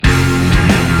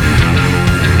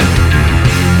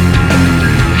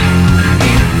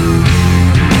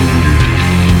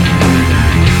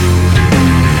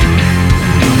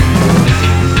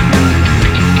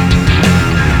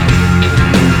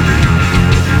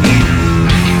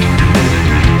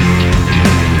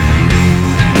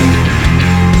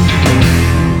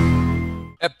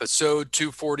episode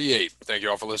 248. Thank you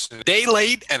all for listening. Day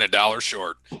late and a dollar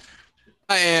short.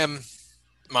 I am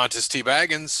Montes T.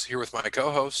 Baggins here with my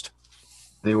co-host.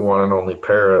 The one and only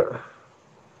Parrot.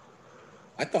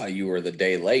 I thought you were the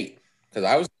day late because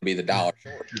I was going to be the dollar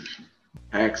short.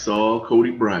 Hacksaw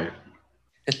Cody Bryant.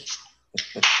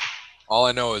 All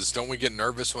I know is, don't we get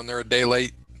nervous when they're a day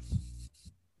late?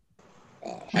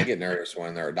 I get nervous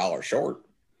when they're a dollar short.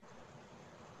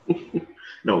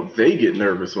 No, they get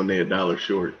nervous when they're a dollar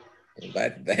short.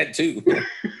 That too.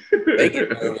 They get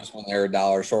nervous when they're a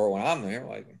dollar short when I'm there.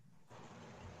 Like,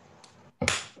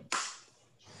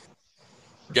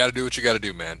 Got to do what you got to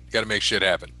do, man. Got to make shit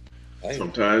happen. hey,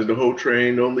 Sometimes the whole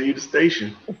train don't leave the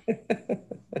station. You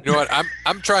know what?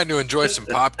 I'm trying to enjoy some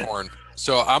popcorn,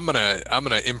 so I'm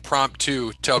gonna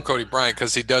impromptu tell Cody Bryant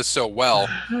because he does so well.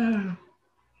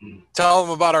 Tell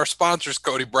him about our sponsors,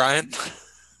 Cody Bryant.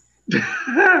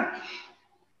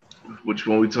 Which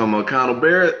one we talking about? Connell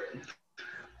Barrett?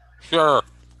 Sure.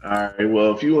 All right.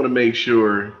 Well, if you want to make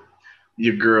sure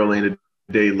your girl ain't a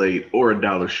day late or a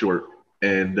dollar short,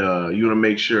 and you want to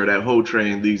make sure that whole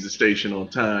train leaves the station on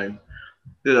time,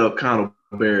 hit up Connell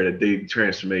Barrett at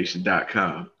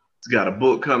datingtransformation.com. He's got a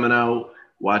book coming out.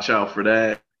 Watch out for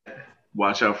that.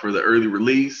 Watch out for the early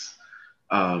release.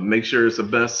 Make sure it's a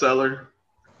bestseller.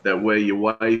 That way your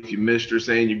wife, your mistress,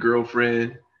 and your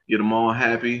girlfriend, get them all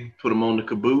happy, put them on the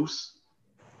caboose.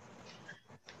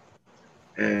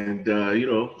 And,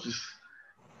 just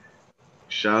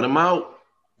shout them out.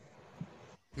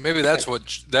 Maybe that's what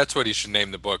he should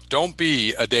name the book. Don't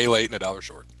be a day late and a dollar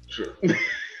short. Sure.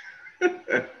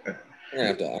 I'm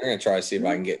gonna try to see if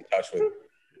I can get in touch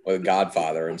with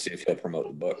Godfather and see if he'll promote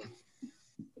the book.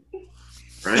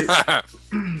 Right?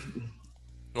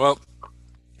 Well,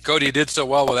 Cody did so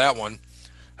well with that one.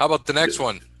 How about the next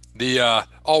one? The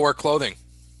all-wear clothing.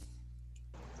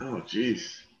 Oh,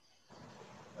 jeez.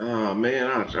 Oh,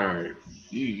 man. All right.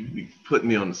 You be putting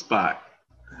me on the spot.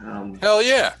 Hell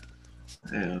yeah.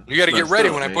 Yeah, You got to get messed ready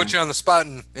up, when I man. put you on the spot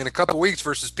in a couple of weeks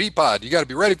versus Peapod. You got to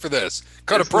be ready for this.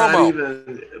 Cut It's a promo. not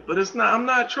even, but it's not. I'm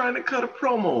not trying to cut a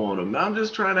promo on them. I'm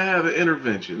just trying to have an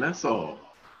intervention. That's all.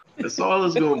 That's all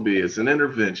it's going to be. It's an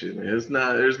intervention. It's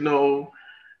not. There's no,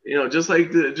 just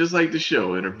like the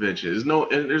show intervention.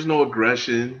 There's no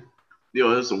aggression.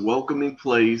 It's a welcoming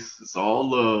place. It's all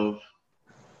love.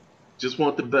 Just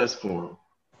want the best for them.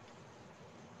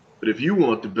 But if you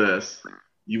want the best,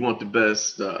 you want the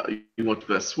best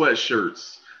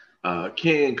sweatshirts,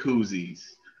 can koozies,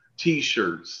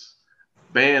 T-shirts,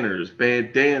 banners,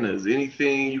 bandanas,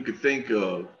 anything you could think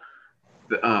of.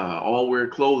 All wear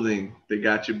clothing, they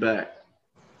got your back.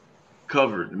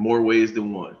 Covered in more ways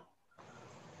than one.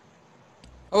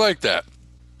 I like that.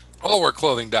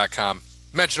 Allwearclothing.com.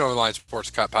 Mention Over the Line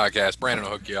Sports Podcast. Brandon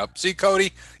will hook you up. See,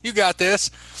 Cody, you got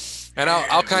this. And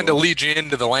I'll kind of lead you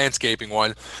into the landscaping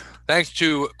one. Thanks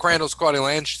to Crandall's Quality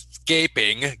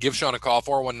Landscaping. Give Sean a call,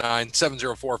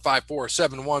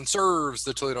 419-704-5471. Serves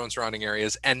the Toledo and surrounding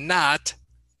areas and not...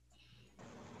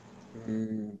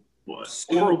 What?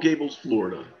 Coral Gables,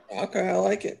 Florida. Okay, I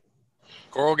like it.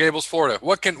 Coral Gables, Florida.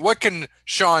 What can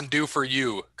Sean do for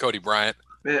you, Cody Bryant?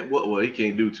 Man, well, he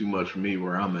can't do too much for me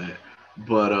where I'm at.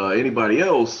 But anybody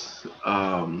else,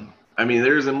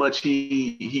 there isn't much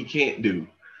he can't do.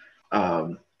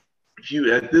 If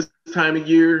you at this time of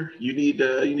year, you need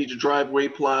your driveway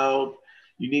plowed,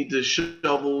 you need the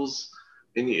shovels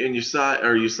in your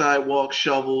sidewalk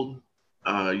shoveled,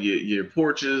 your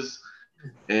porches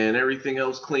and everything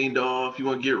else cleaned off. You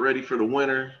want to get ready for the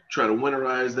winter, try to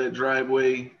winterize that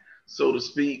driveway, so to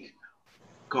speak.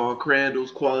 Call Crandall's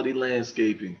Quality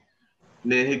Landscaping.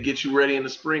 And then he'll get you ready in the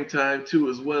springtime too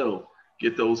as well.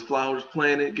 Get those flowers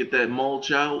planted, get that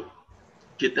mulch out,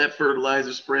 get that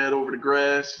fertilizer spread over the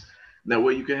grass. That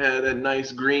way you can have that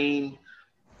nice green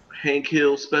Hank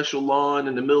Hill special lawn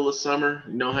in the middle of summer.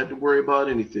 You don't have to worry about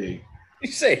anything.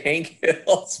 You say Hank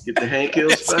Hill? Get the Hank Hill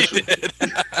special.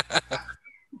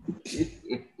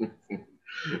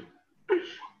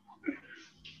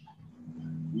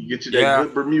 You get you that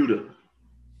good Bermuda.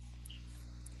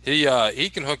 He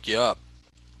can hook you up.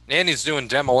 And he's doing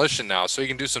demolition now, so he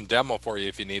can do some demo for you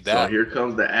if you need that. So here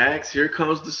comes the axe, here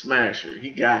comes the smasher. He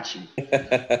got you.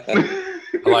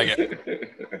 I like it.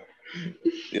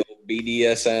 The old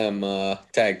BDSM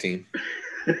tag team.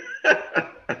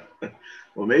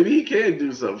 Well, maybe he can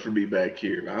do something for me back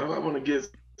here. I want to get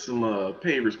some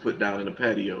pavers put down in the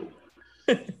patio.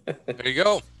 There you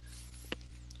go.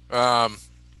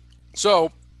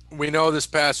 So we know this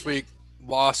past week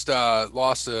lost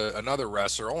another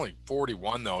wrestler, only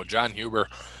 41 though. John Huber.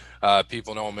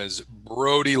 People know him as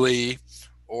Brody Lee,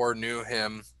 or knew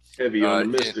him heavy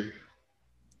on the mister.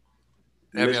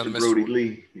 have you on Mr. the Brody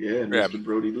Lee. Yeah, Mr. Yeah.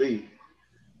 Brody Lee.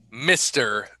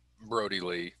 Mr. Brody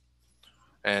Lee.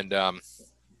 And I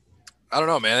don't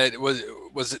know, man.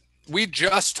 We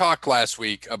just talked last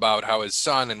week about how his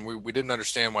son, and we didn't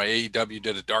understand why AEW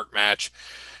did a dark match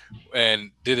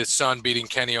and did his son beating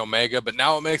Kenny Omega, but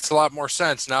now it makes a lot more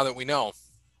sense now that we know.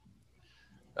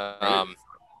 That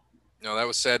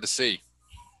was sad to see.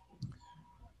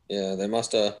 Yeah, they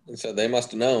must have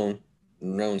known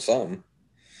something.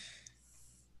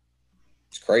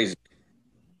 It's crazy.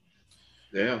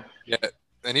 Yeah. Yeah,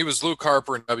 and he was Luke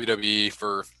Harper in WWE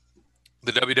for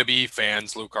the WWE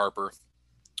fans. Luke Harper,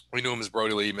 we knew him as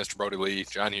Brody Lee, Mr. Brody Lee,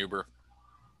 John Huber.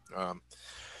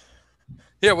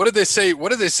 Yeah, what did they say? What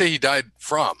did they say he died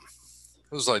from?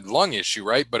 It was like lung issue,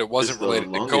 right? But it wasn't It's a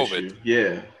related to lung COVID.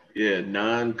 issue. Yeah,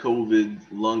 non-COVID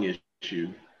lung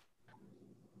issue.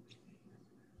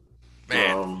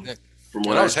 Man, From I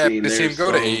what I've was happy seen, to see him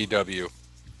go to there's AEW.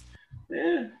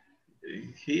 Yeah,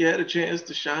 he had a chance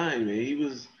to shine, man. He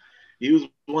was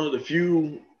one of the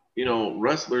few,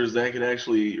 wrestlers that could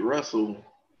actually wrestle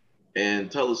and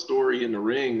tell a story in the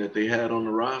ring that they had on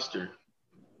the roster.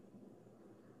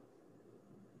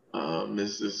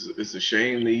 It's a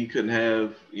shame that he couldn't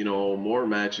have, more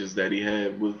matches that he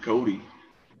had with Cody.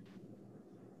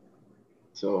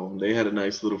 So they had a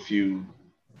nice little feud.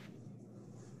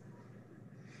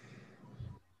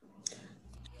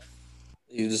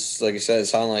 He was, like you said, it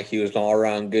sounded like he was an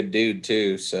all-around good dude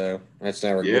too. So that's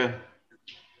never good.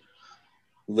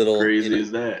 Little crazy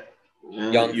as that.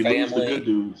 Yeah, young you family. lose the good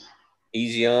dudes.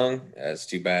 He's young. That's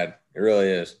too bad. It really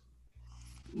is.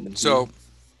 So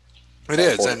it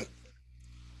is, and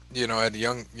I had a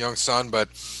young son, but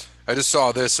I just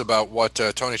saw this about what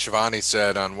Tony Schiavone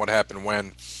said on what happened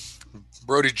when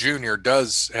Brody Jr.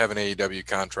 does have an AEW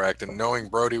contract, and knowing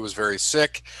Brody was very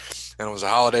sick, and it was the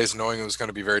holidays, knowing it was going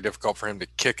to be very difficult for him to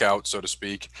kick out, so to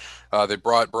speak, they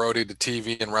brought Brody to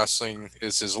TV, and wrestling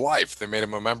is his life. They made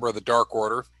him a member of the Dark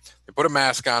Order. They put a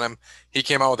mask on him. He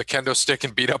came out with a kendo stick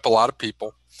and beat up a lot of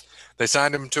people. They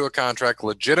signed him to a contract,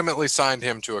 legitimately signed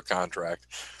him to a contract.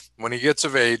 When he gets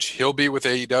of age, he'll be with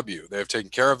AEW. They have taken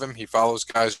care of him. He follows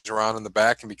guys around in the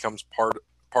back and becomes part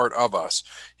of us.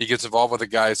 He gets involved with the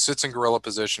guys, sits in gorilla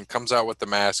position, comes out with the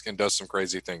mask, and does some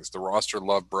crazy things. The roster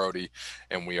love Brody,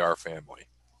 and we are family.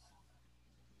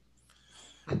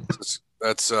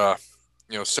 That's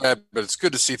sad, but it's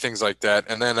good to see things like that.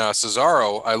 And then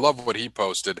Cesaro, I love what he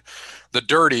posted. The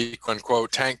dirty,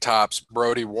 quote-unquote, tank tops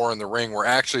Brody wore in the ring were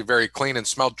actually very clean and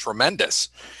smelled tremendous.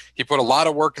 He put a lot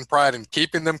of work and pride in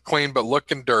keeping them clean but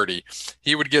looking dirty.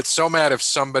 He would get so mad if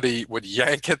somebody would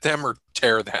yank at them or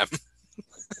tear them.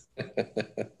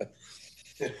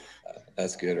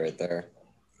 That's good right there.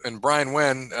 And Brian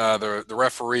Wynn, the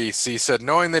referee, said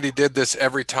knowing that he did this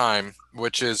every time,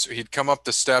 which is he'd come up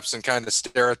the steps and kind of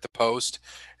stare at the post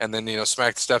and then,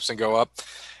 smack the steps and go up.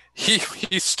 He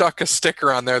stuck a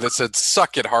sticker on there that said,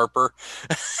 "Suck it, Harper."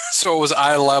 So it was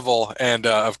eye level. And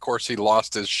of course he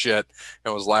lost his shit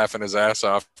and was laughing his ass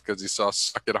off because he saw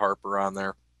 "Suck it, Harper" on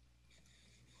there.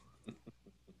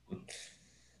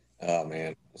 Oh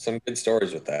man, some good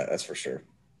stories with that. That's for sure.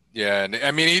 Yeah, and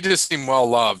I mean, he just seemed well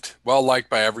liked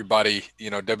by everybody.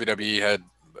 WWE had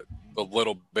the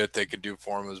little bit they could do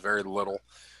for him. It was very little.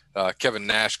 Kevin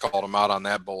Nash called him out on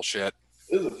that bullshit.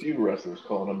 There's a few wrestlers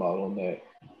calling him out on that.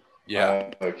 Yeah,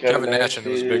 Kevin Nash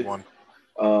was a big one.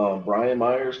 Brian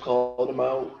Myers called him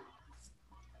out.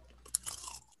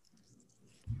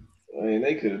 I mean,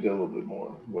 they could have done a little bit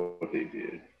more what they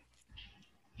did.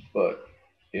 But,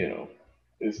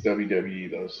 it's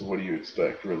WWE, though, so what do you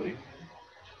expect, really?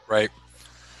 Right.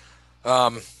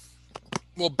 Well,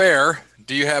 Bear,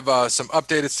 do you have some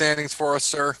updated standings for us,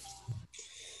 sir?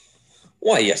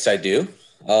 Why, yes, I do.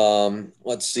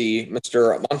 Let's see.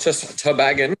 Mr. Montes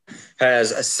Tabagan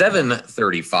has a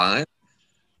 735.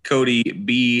 Cody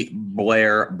B.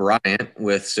 Blair Bryant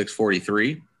with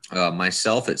 643.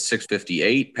 Myself at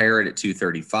 658. Parrot at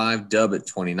 235. Dub at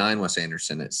 29. Wes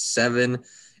Anderson at 7.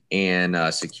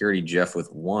 And Security Jeff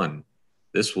with 1.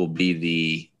 This will be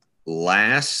the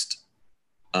last.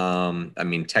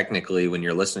 Technically, when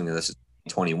you're listening to this, it's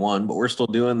 21, but we're still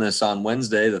doing this on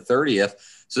Wednesday, the 30th.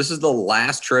 So this is the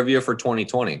last trivia for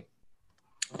 2020.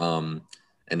 And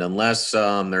unless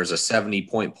there's a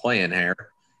 70-point play in here,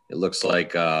 it looks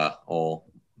like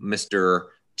Mr.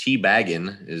 T.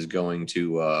 Baggin is going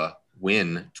to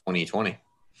win 2020.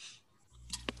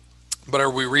 But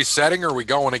are we resetting or are we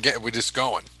going again? We're just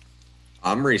going.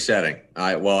 I'm resetting.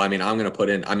 I'm going to put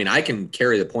in. I can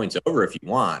carry the points over if you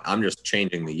want. I'm just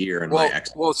changing the year and my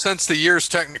exit. Well, since the year's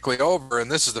technically over and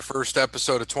this is the first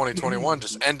episode of 2021,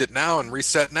 just end it now and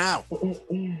reset now.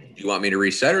 you want me to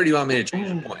reset or do you want me to change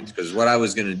the points? Because what I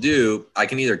was going to do, I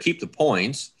can either keep the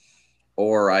points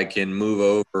or I can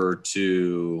move over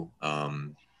to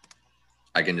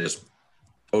I can just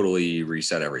totally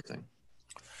reset everything.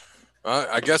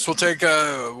 I guess we'll take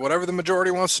whatever the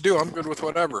majority wants to do. I'm good with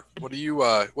whatever. What do you?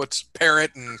 What's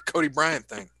Parrott and Cody Bryant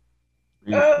thing?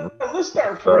 Let's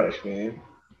start fresh, man.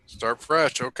 Start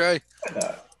fresh, okay? Why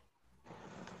not?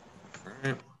 All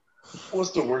right.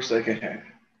 What's the worst that can happen?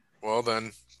 Well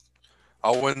then,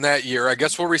 I'll win that year. I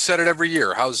guess we'll reset it every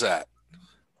year. How's that?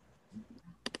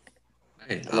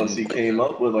 Hey, Unless he came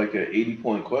up with like an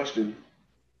 80-point question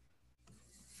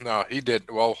No, he did.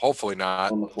 Well, hopefully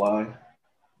not. on the fly.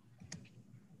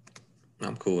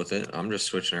 I'm cool with it. I'm just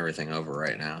switching everything over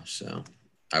right now, so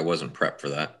I wasn't prepped for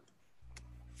that.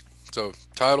 So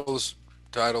titles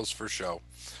for show.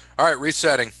 All right,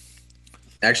 resetting.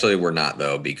 Actually, we're not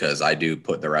though because I do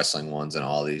put the wrestling ones in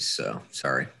all these. So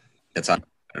sorry, that's how I did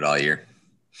it all year.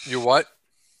 You what?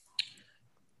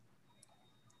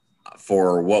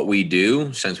 For what we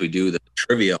do, since we do the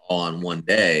trivia all on one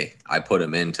day, I put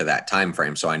them into that time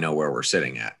frame so I know where we're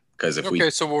sitting at. Because if Okay,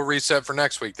 so we'll reset for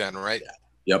next week then, right?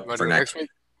 Yep, Wanna for do next week.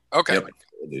 Okay. Yep,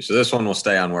 we'll do. So this one will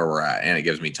stay on where we're at, and it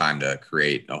gives me time to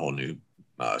create a whole new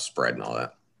spread and all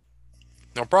that.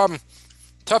 No problem.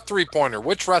 Tough 3-pointer.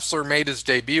 Which wrestler made his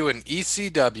debut in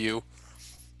ECW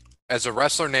as a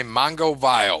wrestler named Mongo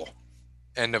Vile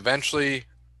and eventually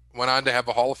went on to have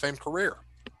a Hall of Fame career?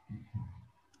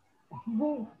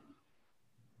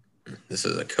 This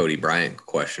is a Cody Bryant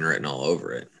question written all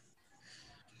over it.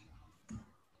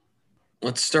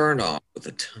 Let's start off with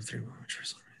the top 3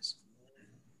 wrestlers.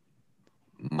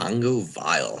 Mongo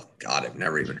Vile. God, I've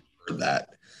never even heard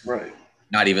that. Right.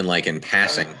 Not even like in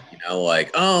passing,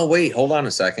 like, oh, wait, hold on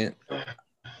a second.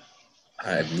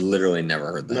 I've literally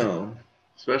never heard that. No,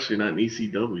 especially not in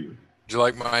ECW. Did you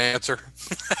like my answer?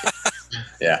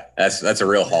 Yeah, that's a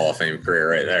real Hall of Fame career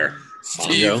right there.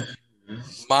 Steve,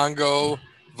 Mongo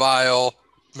Vile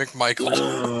McMichael.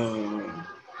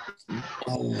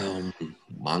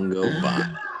 Mongo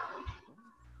Vile.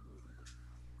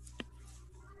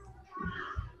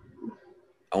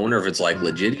 I wonder if it's like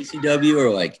legit ECW or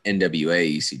like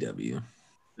NWA ECW.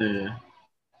 Yeah.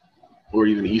 Or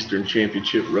even Eastern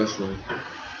Championship Wrestling.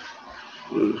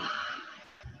 Ugh.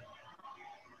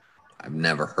 I've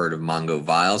never heard of Mongo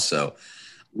Vile, so.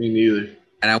 Me neither.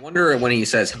 And I wonder when he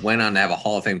says went on to have a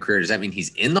Hall of Fame career, does that mean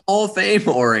he's in the Hall of Fame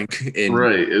or in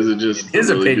right? Is it just in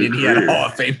his really opinion he had a Hall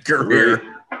of Fame career?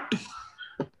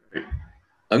 Right.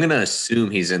 I'm gonna assume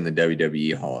he's in the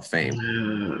WWE Hall of Fame.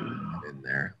 Yeah. In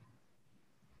there.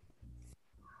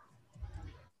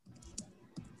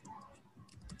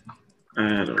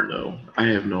 I don't know. I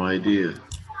have no idea.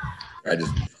 I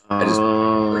just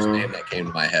first name that came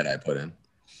to my head I put in.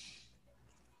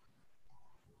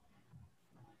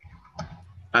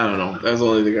 I don't know. That's the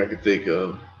only thing I could think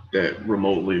of that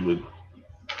remotely would.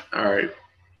 All right.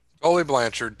 Tully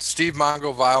Blanchard, Steve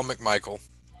Mongo Vile McMichael,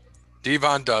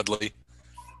 Devon Dudley.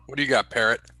 What do you got,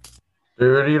 Parrot?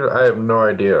 Dude, I have no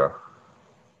idea.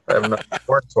 I have no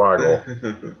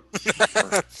Hornswoggle.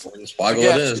 Swoggle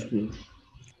it is.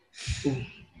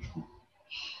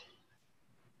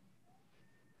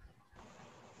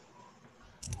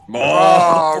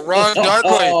 Oh, Ron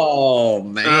Dudley. Oh,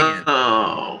 man.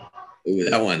 Oh. Ooh,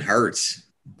 that one hurts.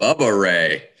 Bubba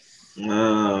Ray.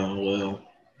 Oh, well.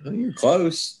 Oh, you're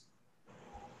close.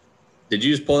 Did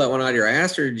you just pull that one out of your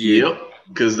ass, or did you? Yep,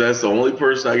 because that's the only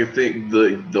person I could think.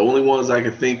 The only ones I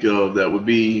could think of that would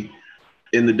be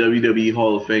in the WWE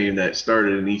Hall of Fame that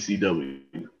started in ECW.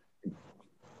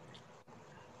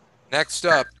 Next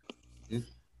up,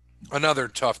 another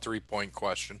tough 3-point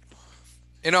question.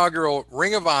 Inaugural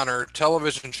Ring of Honor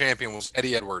television champion was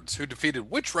Eddie Edwards, who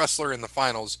defeated which wrestler in the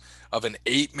finals of an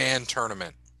 8-man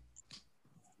tournament?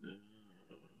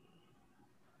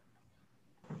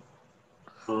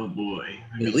 Oh boy!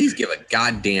 At least give a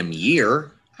goddamn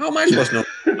year. How am I supposed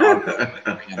to know what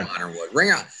Ring of Honor was?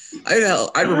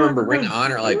 I remember Ring of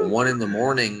Honor like 1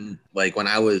 a.m, like when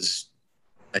I was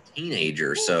a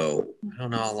teenager. So I don't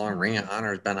know how long Ring of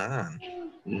Honor has been on.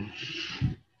 I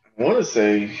want to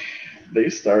say they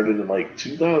started in like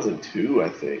 2002, I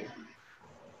think.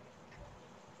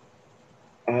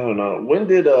 I don't know. When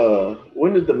did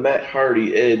the Matt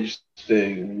Hardy Edge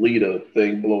Lita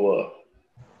thing blow up?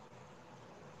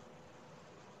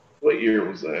 What year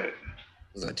was that?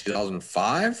 Was that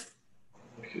 2005?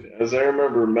 As I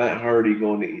remember, Matt Hardy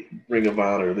going to Ring of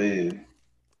Honor then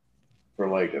for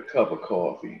like a cup of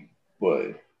coffee.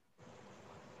 But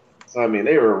so I mean,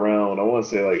 they were around. I want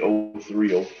to say like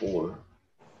 03, 04.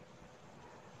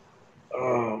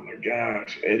 Oh my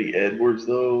gosh, Eddie Edwards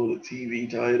though, the TV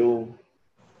title.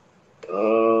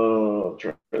 I'm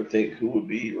trying to think who would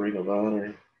be Ring of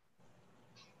Honor.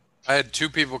 I had two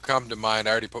people come to mind.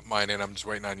 I already put mine in. I'm just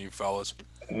waiting on you fellas.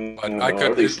 But I Are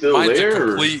could. they still Mine's there? a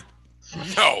complete.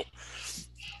 No.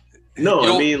 No,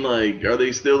 You'll- I mean, like, are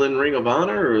they still in Ring of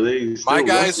Honor, or are they still My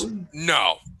guys, wrestling?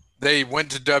 no. They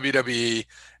went to WWE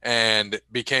and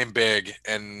became big,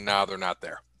 and now they're not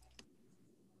there.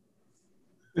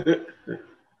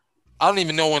 I don't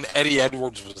even know when Eddie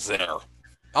Edwards was there. I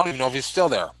don't even know if he's still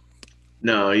there.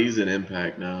 No, he's in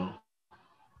Impact now.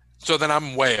 So then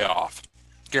I'm way off.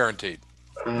 Guaranteed.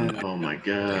 Oh my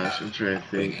gosh, I'm trying to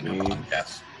think, man.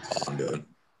 Yes, that's all I'm doing.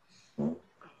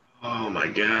 Oh my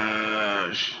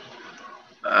gosh.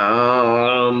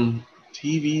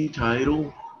 TV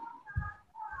title.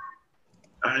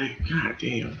 God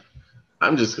damn.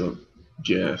 I'm just gonna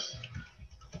guess.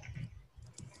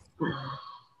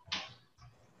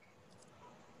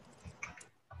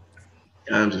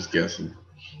 I'm just guessing.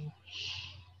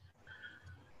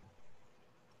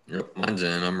 Yep, mine's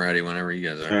in. I'm ready whenever you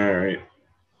guys are. All right.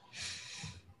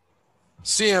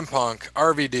 CM Punk,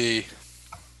 RVD,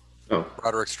 Oh,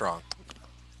 Roderick Strong.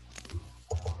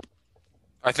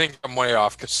 I think I'm way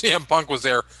off because CM Punk was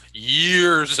there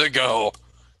years ago.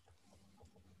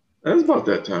 that was about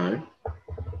that time.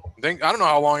 I don't know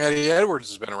how long Eddie Edwards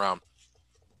has been around.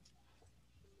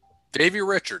 Davey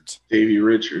Richards. Davey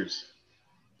Richards.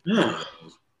 Yeah.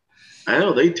 I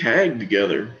know they tagged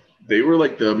together. They were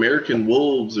like the American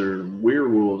Wolves or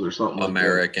Werewolves or something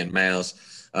American males.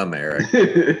 American.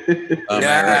 like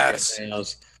that. Yes. American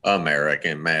males.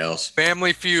 American males.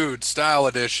 Family Feud Style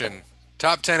Edition.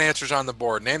 Top 10 answers on the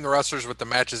board. Name the wrestlers with the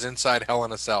matches inside Hell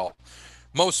in a Cell.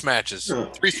 Most matches.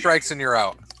 3 strikes and you're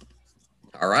out.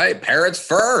 All right, Parrots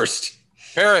first.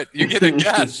 Parrot, you get a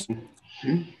guess.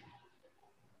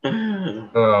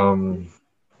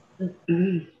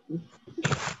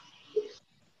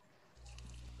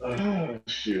 Oh,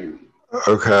 shoot.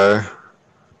 Okay.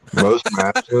 Most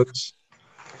matches.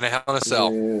 In a Hell in a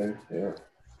Cell. Yeah.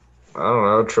 I don't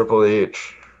know. Triple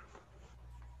H.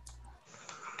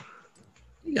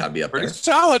 You gotta be up Pretty there.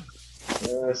 solid.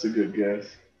 That's a good guess.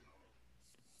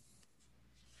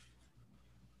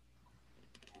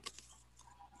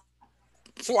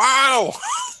 Wow.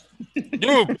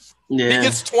 Dude, he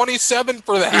gets 27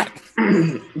 for that.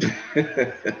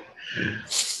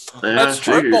 That's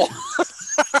triple.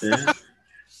 Yeah.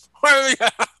 Well, yeah.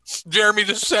 Jeremy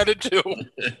just said it too.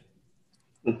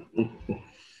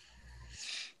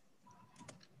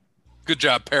 Good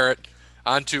job, Parrot.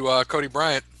 On to Cody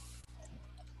Bryant.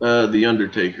 The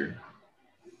Undertaker.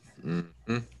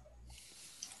 Mm-hmm.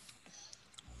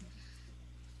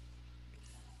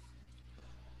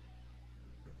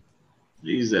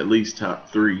 He's at least top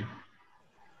 3.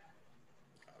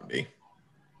 Be.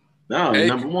 No, he's Taker.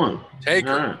 number 1. Taker.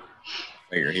 All right.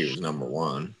 Figure he was number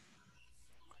 1.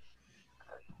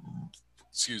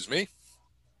 Excuse me.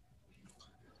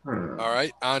 Huh. All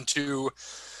right, on to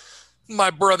my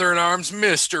brother in arms,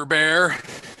 Mr. Bear.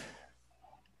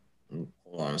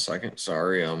 Hold on a second.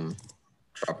 Sorry, I'm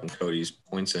dropping Cody's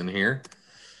points in here.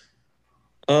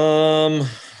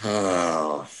 Oof.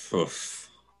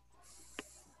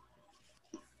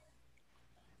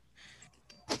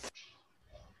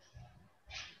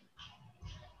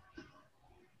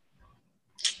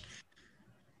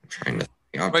 I'm trying to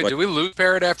think. Wait, did we lose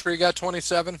Parrot after he got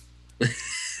 27? I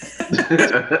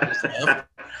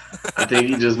think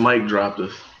he just mic dropped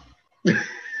us.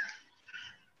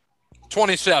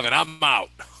 27, I'm out.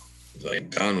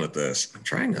 Like done with this. I'm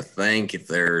trying to think if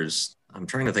there's. I'm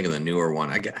trying to think of the newer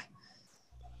one.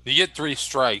 You get 3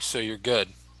 strikes, so you're good.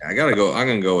 I gotta go. I'm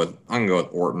gonna go with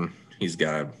Orton. He's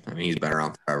got. He's been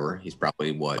around forever. He's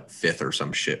probably what 5th or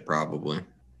some shit probably.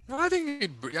 I think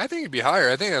he'd be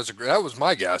higher. I think that was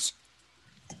my guess.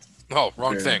 Oh,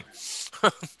 wrong thing.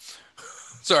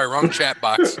 Sorry, wrong chat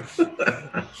box.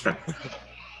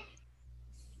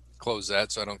 Close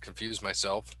that so I don't confuse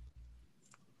myself.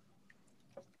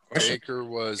 Question. Taker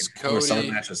was How many Sun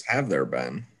Cody. matches have there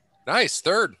been? Nice,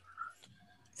 third.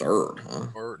 Third, huh?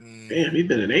 Orton, Damn, he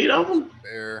been in 8 of them?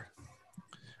 Bear.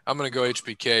 I'm going to go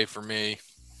HBK for me.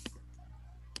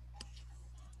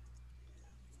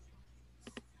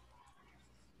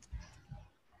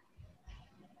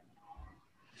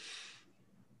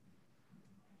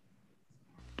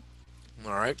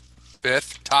 All right.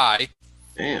 5th, tie.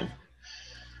 Damn.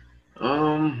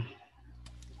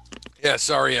 Yeah,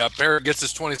 sorry. Barrett gets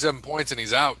his 27 points and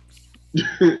he's out.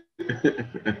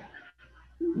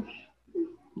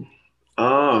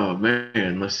 Oh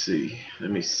man, let's see. Let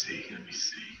me see.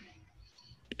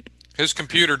 His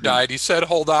computer died. He said,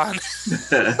 hold on.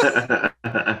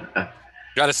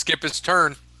 Got to skip his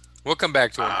turn. We'll come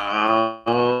back to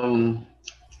him.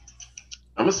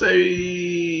 I'm gonna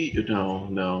say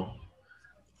no.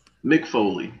 Mick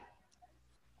Foley.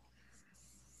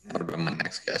 That would have been my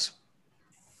next guess.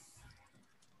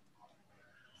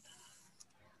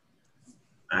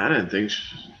 I didn't think.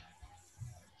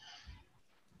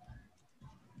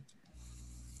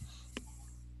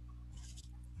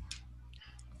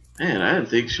 Man, I didn't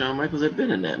think Shawn Michaels had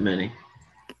been in that many.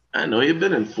 I know he'd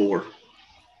been in 4.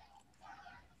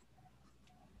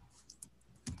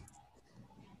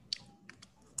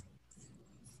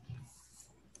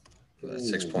 That's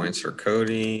 6 points for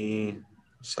Cody.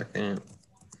 Second.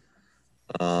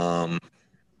 I'm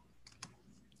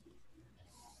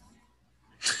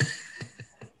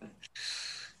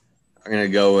gonna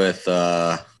go with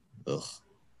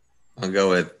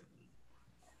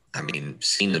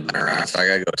Cena's been around, so I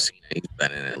gotta go with Cena. He's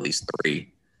been in at least 3.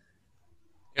 He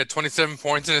had 27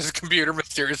 points and his computer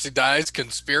mysteriously dies.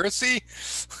 Conspiracy?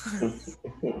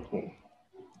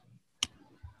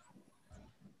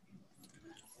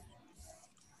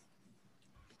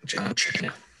 John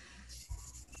Cena.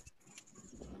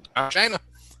 China.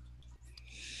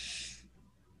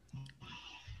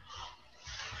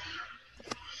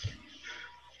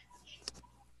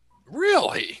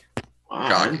 Really? Wow,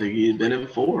 I didn't think he had been in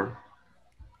 4.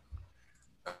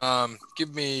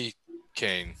 Give me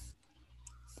Kane.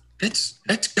 It's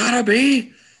gotta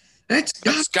be.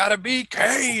 It's gotta be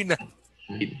Kane.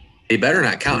 He better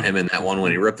not count him in that one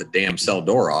when he ripped the damn cell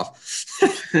door off.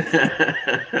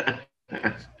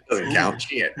 Doesn't count.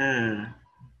 Shit.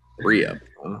 3 up.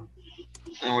 Huh?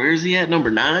 Where's he at? Number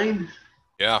 9?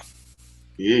 Yeah.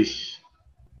 Yeesh.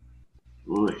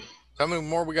 Boy. How many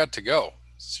more we got to go?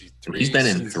 Let's see, 3, He's been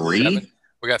in 6, 3? 7.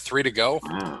 We got 3 to go.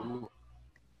 Wow.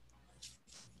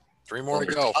 3 more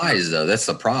to go. Ties, though. That's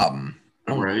the problem.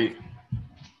 Right.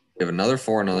 We have another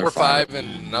 4, another 4, 5. 5,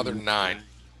 and another 9.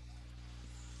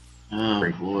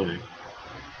 Oh, boy.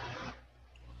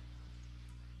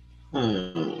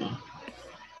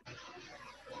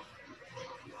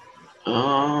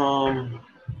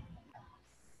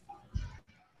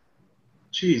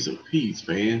 Jeez, oh, Pete's,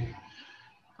 man.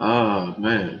 Oh,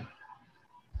 man.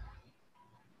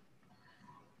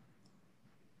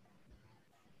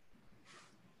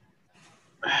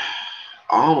 I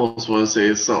almost want to say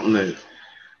it's something that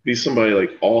be somebody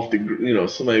like off the,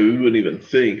 somebody we wouldn't even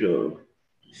think of.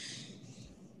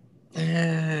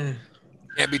 Can't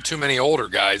be too many older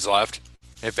guys left,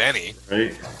 if any.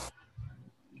 Right.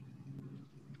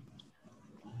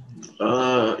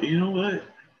 You know what?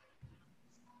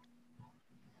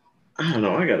 I don't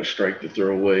know. I got a strike to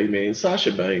throw away, man.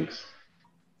 Sasha Banks.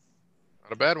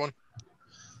 Not a bad one.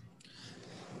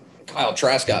 Kyle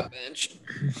Trask got benched.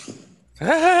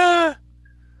 Glad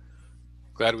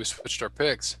we switched our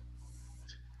picks.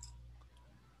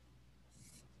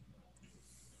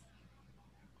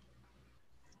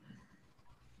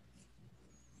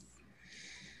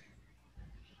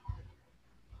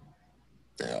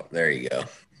 Oh, there you go.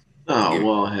 Oh,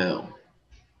 well, hell.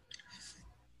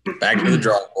 Back to the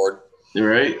drawing board. You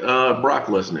right? Brock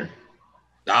Lesnar.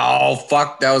 Oh,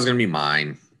 fuck. That was going to be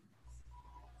mine.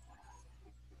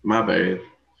 My bad.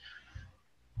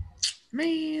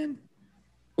 Man.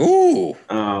 Ooh.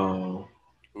 Oh.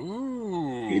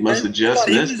 Ooh. He must have just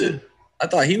missed it. I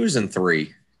thought he was in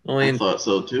 3. I thought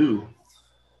so, too.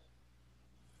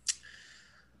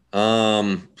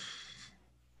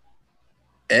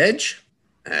 Edge?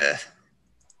 I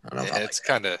don't know. Yeah, it's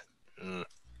kind of.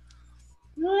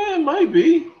 Yeah, it might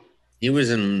be. He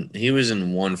was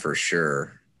in 1 for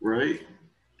sure. Right.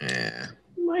 Yeah.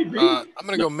 Might be. I'm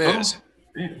gonna go Miz.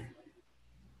 Man.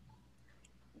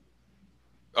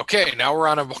 Okay, now we're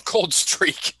on a cold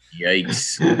streak.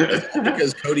 Yikes.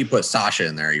 Because Cody put Sasha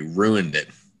in there, he ruined it.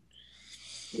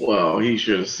 Well, he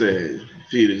should have said, if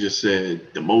he'd have just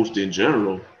said the most in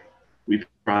general, we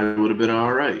probably would have been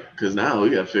all right. Because now we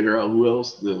got to figure out who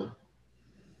else to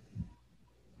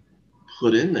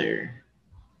put in there.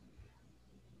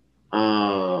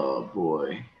 Oh,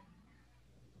 boy.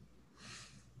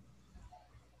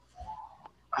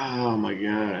 Oh, my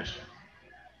gosh.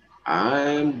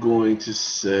 I'm going to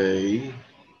say,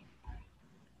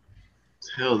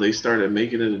 hell, they started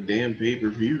making it a damn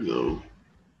pay-per-view, though.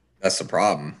 That's the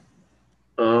problem.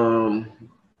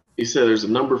 He said there's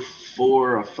a number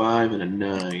 4, a 5, and a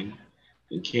 9.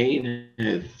 And Kane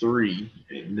had 3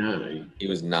 and 9. He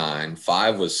was 9.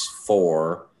 5 was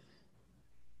 4.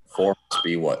 4 must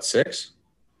be what, 6?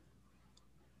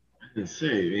 I didn't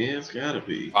say, man, it's got to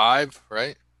be 5,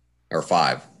 right? Or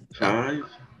 5. 5.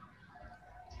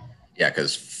 Yeah,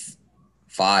 because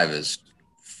 5 is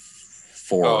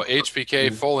 4. Oh,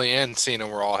 HBK, Foley, and Cena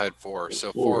were all had 4.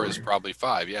 So 4 is probably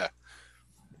 5, yeah.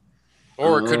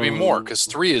 Or it could be more because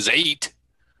 3 is 8.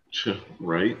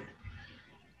 Right.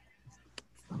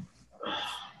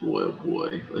 Boy, oh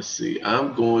boy. Let's see.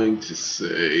 I'm going to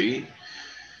say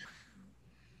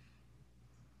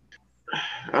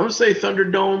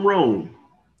Thunderdome Rome.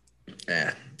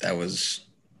 Yeah, that was.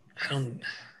 I don't.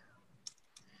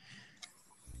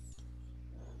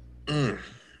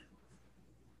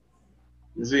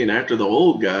 See, and after the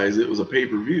old guys, it was a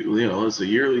pay-per-view. It's a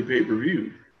yearly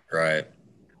pay-per-view. Right.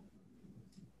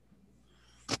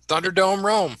 Thunderdome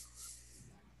Rome.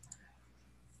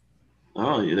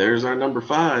 Oh, yeah, there's our number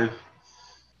 5.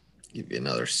 Give you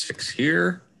another 6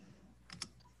 here.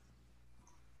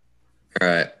 All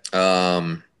right.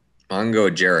 I'm gonna go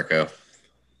with Jericho.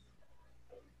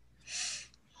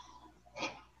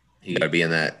 He got to be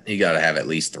in that. He got to have at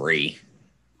least 3.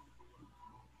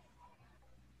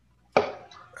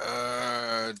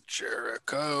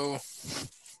 Jericho.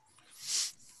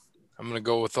 I'm going to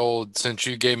go with since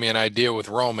you gave me an idea with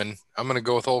Roman, I'm going to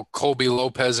go with old Colby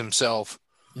Lopez himself.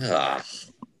 Not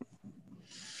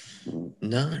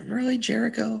really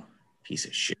Jericho. Piece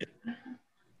of shit.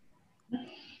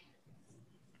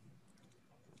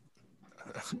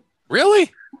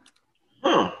 Really?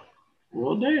 Huh.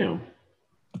 Well, damn.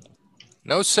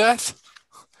 No Seth?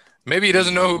 Maybe he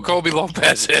doesn't know who Colby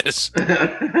Lopez is.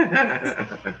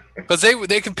 Because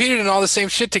they competed in all the same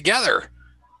shit together.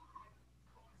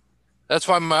 That's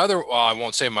why I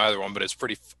won't say my other one, but it's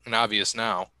pretty obvious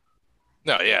now.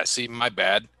 No, yeah, see, my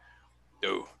bad.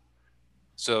 Ooh.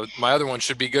 So my other one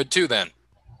should be good too then.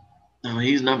 Oh,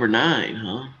 he's number 9,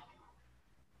 huh?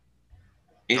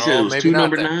 He said it was maybe 2 not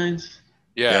number then. 9s?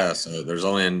 Yeah, so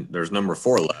there's number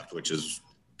 4 left, which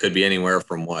could be anywhere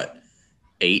from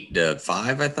 8 to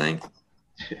 5, I think.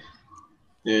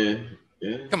 Yeah.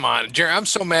 Come on, I'm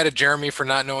so mad at Jeremy for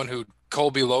not knowing who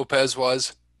Colby Lopez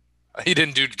was. He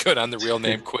didn't do good on the real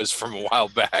name quiz from a while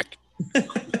back.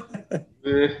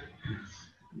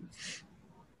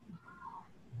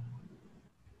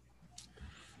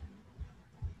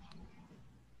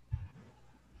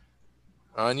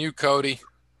 On you, Cody.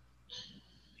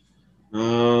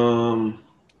 Well,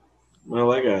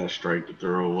 I got a strike to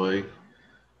throw away.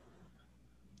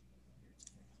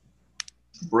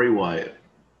 Bray Wyatt.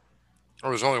 Oh,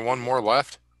 there's only one more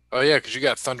left? Oh, yeah, because you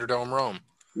got Thunderdome Rome.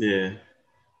 Yeah.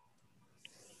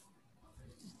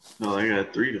 No, I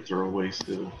got 3 to throw away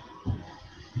still.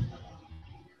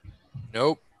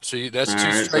 Nope. So that's All 2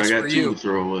 right, strikes so I for got 2 you. to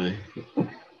throw away.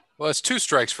 Well, that's 2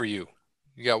 strikes for you.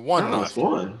 You got 1 No, left. that's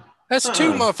 1. That's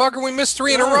 2, motherfucker. We missed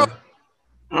 3 in a row.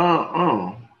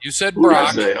 Oh. You said Who did I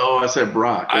Brock. say? Oh, I said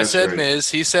Brock. I That's said right.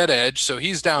 Miz. He said Edge. So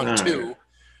he's down All 2. right.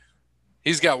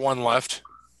 He's got 1 left.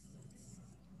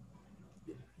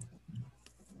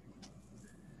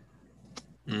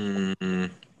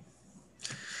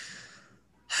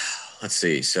 Let's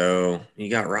see. So you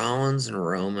got Rollins and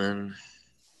Roman.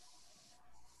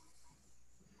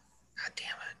 God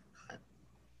damn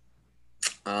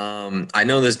it. I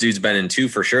know this dude's been in 2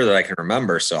 for sure that I can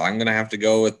remember, so I'm gonna have to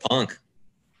go with Punk.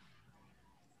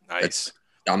 Nice.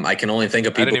 I can only think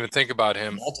of people. I didn't even think about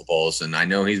him. Multiples, and I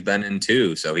know he's been in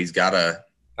 2, so he's got to.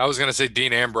 I was gonna say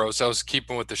Dean Ambrose. I was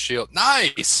keeping with the Shield.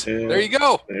 Nice. Yeah. There you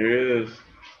go. There it is.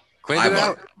 Cleaned it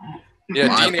out.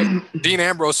 Yeah, Dean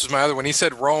Ambrose is my other. When he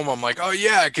said Rome, I'm like, oh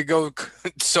yeah, I could go.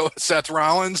 So Seth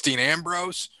Rollins, Dean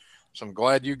Ambrose. So I'm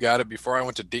glad you got it before I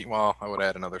went to Dean. Well, I would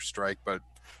add another strike, but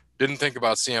didn't think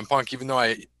about CM Punk, even though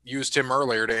I used him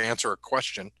earlier to answer a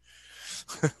question.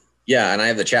 Yeah, and I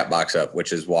have the chat box up,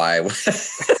 which is why I went to.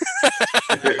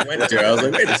 I was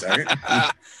like, wait a second.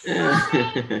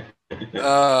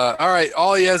 All right,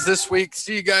 all he has this week.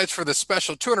 See you guys for the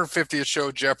special 250th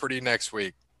show Jeopardy next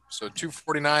week. So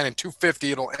 249 and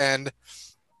 250 it'll end.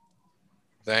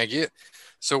 Thank you.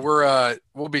 So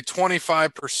we'll be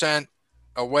 25%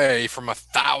 away from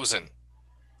 1,000,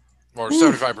 or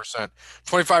 75%,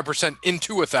 25%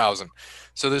 into 1,000.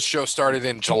 So this show started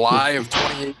in July of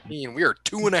 2018. We are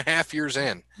 2.5 years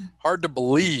in. Hard to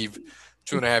believe.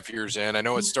 2.5 years in. I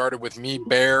know it started with me,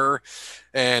 Bear,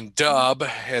 and Dub,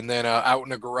 and then out in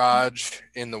the garage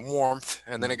in the warmth,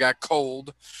 and then it got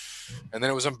cold, and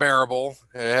then it was unbearable.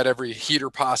 It had every heater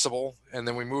possible, and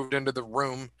then we moved into the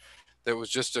room that was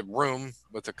just a room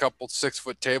with a couple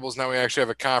 6-foot tables. Now we actually have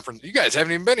a conference. You guys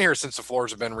haven't even been here since the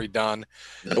floors have been redone,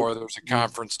 or there was a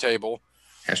conference table.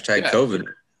 Hashtag COVID.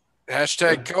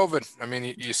 Hashtag COVID. I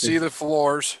mean, you see the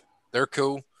floors; they're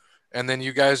cool. And then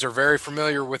you guys are very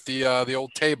familiar with the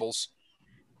old tables.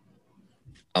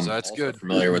 I'm so that's good.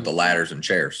 Familiar with the ladders and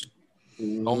chairs.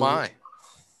 Oh my!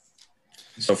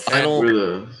 So final. We're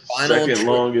the Final second tri-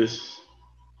 longest.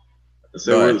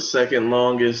 So Go we're ahead. the second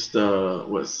longest.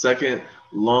 Second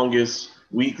longest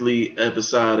weekly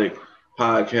episodic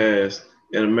podcast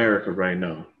in America right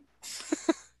now.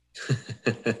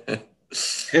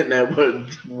 Isn't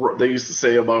that what they used to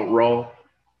say about Raw?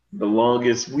 The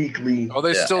longest weekly Oh,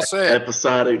 they Yeah. still say it.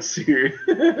 episodic series.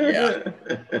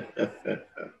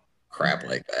 Crap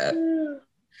like that.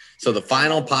 So the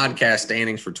final podcast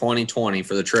standings for 2020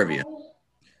 for the trivia.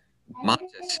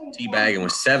 Montes teabagging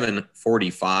was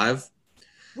 745.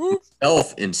 Whoop.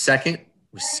 Elf in second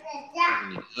was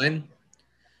 679.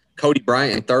 Cody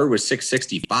Bryant in third was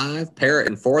 665. Parrott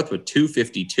in fourth with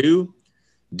 252.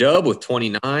 Dub with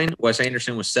 29. Wes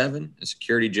Anderson with 7. And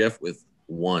Security Jeff with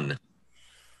 1.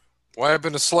 Well, I've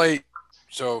been a slate,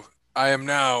 so I am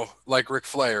now like Ric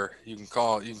Flair. You can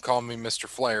call me Mr.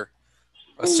 Flair.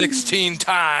 A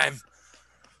 16-time.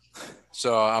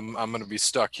 So I'm going to be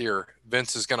stuck here.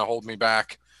 Vince is going to hold me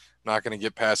back. Not going to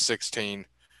get past 16.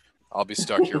 I'll be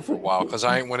stuck here for a while because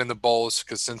I ain't winning the bowls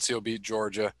because Cincy will beat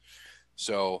Georgia.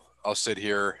 So I'll sit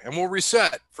here and we'll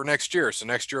reset for next year. So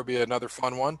next year will be another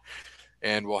fun one.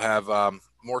 And we'll have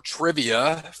more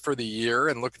trivia for the year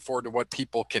and looking forward to what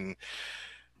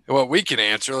we can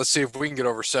answer. Let's see if we can get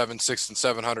over 700, 600, and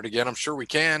 700 again. I'm sure we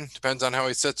can. Depends on how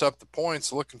he sets up the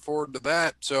points. Looking forward to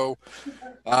that. So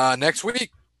next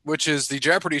week, which is the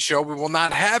Jeopardy show, we will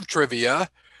not have trivia.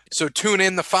 So tune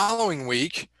in the following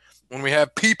week when we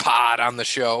have Peapod on the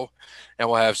show, and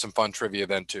we'll have some fun trivia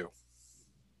then too.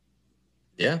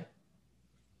 Yeah.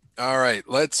 All right,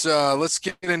 let's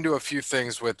get into a few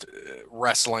things with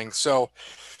wrestling. So,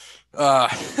 I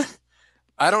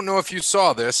don't know if you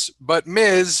saw this, but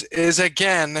Miz is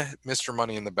again Mr.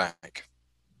 Money in the Bank.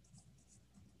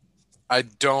 I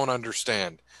don't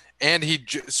understand, and he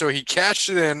cashed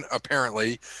it in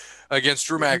apparently against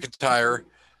Drew McIntyre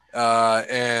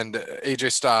and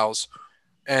AJ Styles,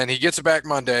 and he gets it back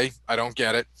Monday. I don't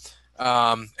get it,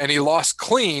 and he lost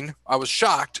clean. I was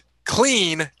shocked,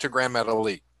 clean to Grand Metal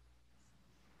Elite.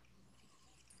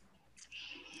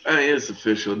 I mean, it's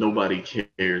official. Nobody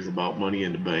cares about Money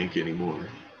in the Bank anymore.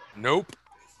 Nope.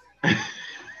 I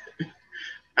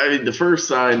mean, the first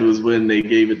sign was when they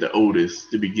gave it to Otis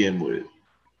to begin with.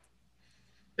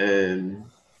 And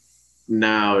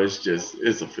now it's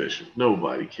official.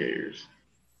 Nobody cares.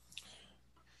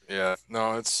 Yeah,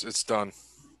 no, it's done.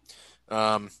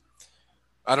 I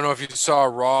don't know if you saw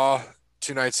Raw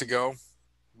 2 nights ago,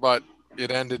 but it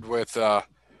ended with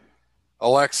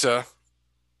Alexa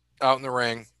out in the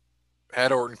ring,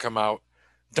 had Orton come out,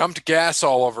 dumped gas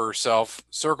all over herself,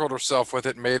 circled herself with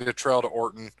it, made a trail to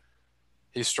Orton.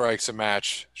 He strikes a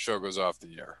match. Show goes off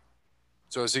the air.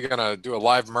 So is he going to do a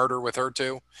live murder with her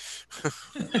too?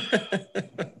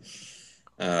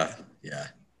 Yeah.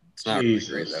 It's not really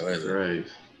great though, is it? Right.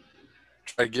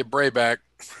 Try to get Bray back.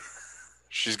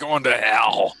 She's going to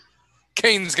hell.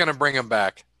 Kane's going to bring him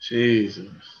back.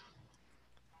 Jesus.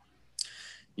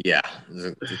 Yeah.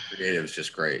 The creative is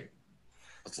just great.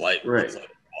 Let's light people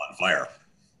on fire.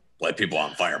 Light people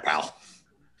on fire, pal.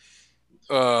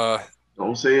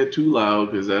 Don't say it too loud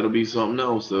because that'll be something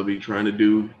else they'll be trying to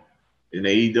do in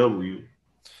AEW.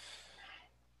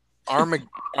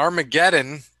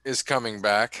 Armageddon is coming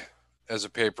back as a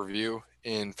pay-per-view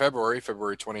in February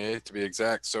 28th to be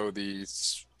exact. So the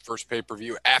first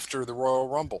pay-per-view after the Royal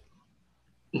Rumble.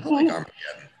 I like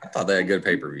Armageddon. I thought they had good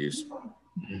pay-per-views.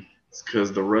 It's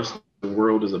because the rest of the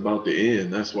world is about to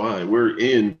end. That's why we're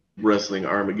in wrestling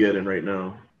Armageddon right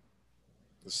now.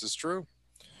 This is true.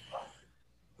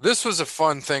 This was a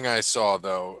fun thing I saw,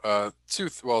 though. Two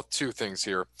things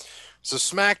here. So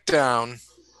SmackDown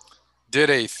did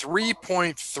a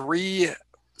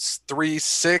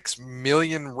 3.336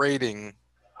 million rating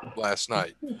last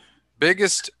night.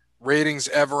 Biggest ratings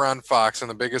ever on Fox and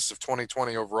the biggest of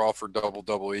 2020 overall for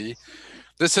WWE.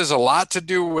 This has a lot to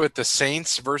do with the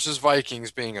Saints versus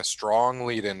Vikings being a strong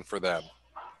lead-in for them.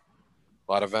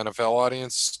 A lot of NFL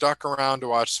audience stuck around to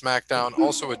watch SmackDown.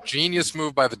 Also a genius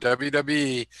move by the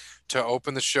WWE to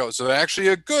open the show. So actually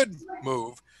a good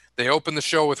move. They opened the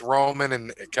show with Roman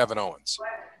and Kevin Owens.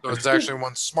 So it's actually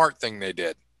one smart thing they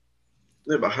did.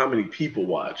 Yeah, but how many people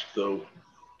watched, though?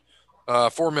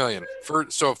 4 million.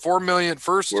 4 million.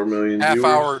 First 4 million half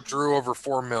viewers? hour drew over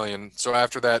 4 million. So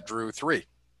after that drew 3,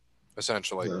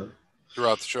 essentially,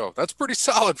 throughout the show. That's pretty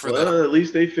solid for them. At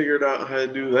least they figured out how to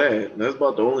do that. That's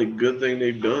about the only good thing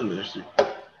they've done this year.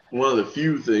 One of the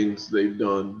few things they've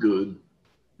done good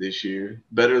this year.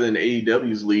 Better than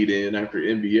AEW's lead-in after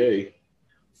NBA.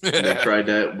 And they tried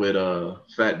that with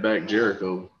Fatback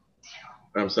Jericho.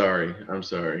 I'm sorry.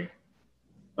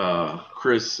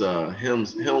 Chris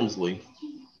Helmsley.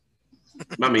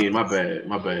 I mean, my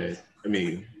bad. I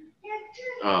mean,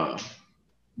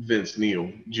 Vince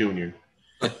Neil Jr.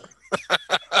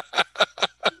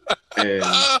 and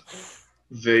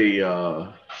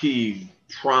he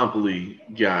promptly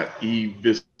got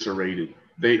eviscerated.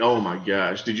 Oh my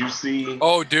gosh, did you see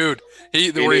Oh, dude, where he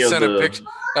any of sent a the picture.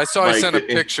 I saw he like sent a the,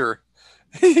 picture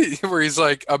where he's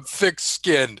like, "I'm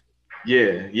thick-skinned."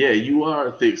 yeah, you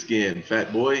are thick skinned,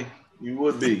 fat boy. You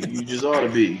would be. You just ought to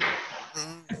be.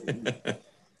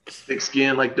 Thick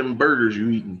skin like them burgers you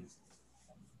eating.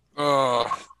 Oh,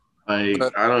 Like,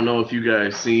 but, I don't know if you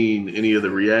guys seen any of the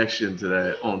reaction to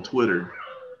that on Twitter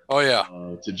oh yeah.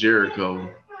 to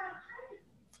Jericho.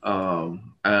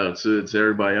 To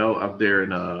everybody out there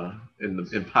in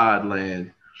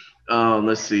Podland.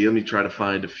 Let's see. Let me try to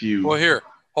find a few. Well, here,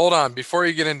 hold on before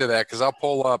you get into that, because I'll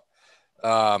pull up.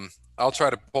 I'll try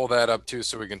to pull that up too,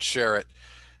 so we can share it.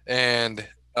 And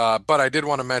but I did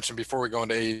want to mention before we go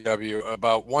into AEW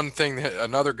about one thing.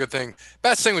 Another good thing,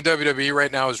 best thing with WWE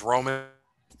right now is Roman.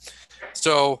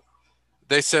 So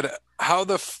they said, how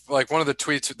the like one of the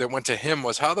tweets that went to him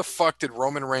was, how the fuck did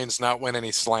Roman Reigns not win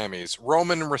any Slammies?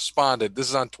 Roman responded, this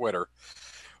is on Twitter.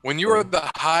 When you are the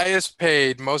highest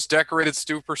paid, most decorated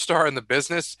superstar in the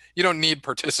business, you don't need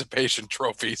participation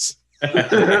trophies. Like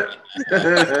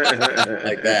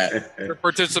that. Or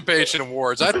participation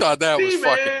awards. I thought that was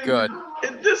fucking good.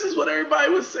 And this is what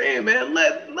everybody was saying, man.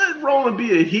 Let Roman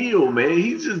be a heel, man.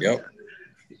 He's just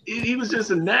he was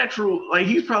just a natural, like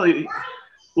he's probably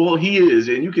he is,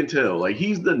 and you can tell, like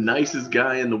he's the nicest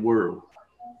guy in the world.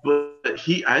 But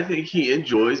I think he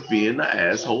enjoys being the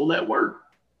asshole at work.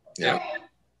 Yeah.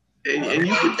 And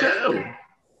you can tell.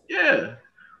 Yeah.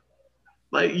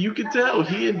 Like you can tell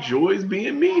he enjoys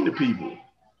being mean to people.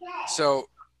 So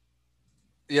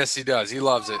yes, he does. He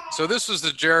loves it. So this was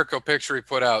the Jericho picture he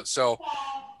put out. So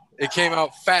it came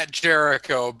out Fat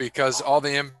Jericho because all the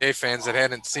NBA fans that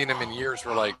hadn't seen him in years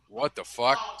were like, what the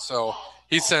fuck? So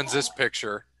he sends this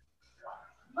picture.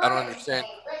 I don't understand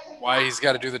why he's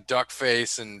got to do the duck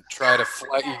face and try to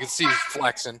flex. You can see he's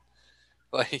flexing.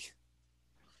 Like,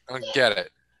 I don't get it.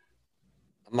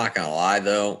 I'm not gonna lie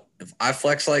though. If I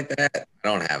flex like that, I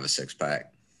don't have a six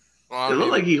pack. It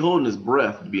looked like he's holding his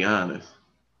breath, to be honest.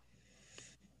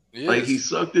 Like he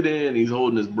sucked it in, he's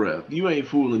holding his breath. You ain't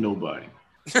fooling nobody.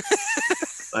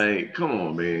 Like, come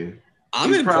on, man.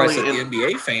 I'm impressed that the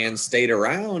NBA fans stayed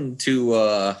around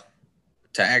to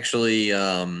actually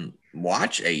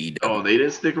watch AEW. Oh, they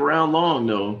didn't stick around long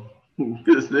though.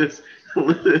 This is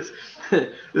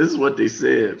what they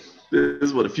said. This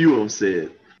is what a few of them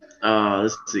said.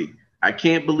 Let's see. I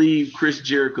can't believe Chris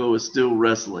Jericho is still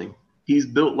wrestling. He's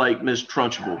built like Miss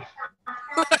Trunchbull.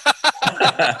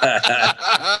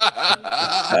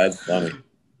 That's funny.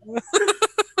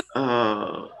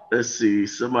 Let's see.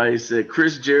 Somebody said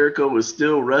Chris Jericho is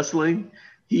still wrestling.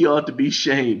 He ought to be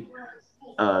shamed.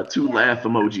 2 laugh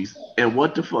emojis. And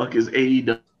what the fuck is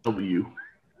AEW?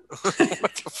 What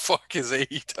the fuck is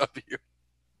AEW?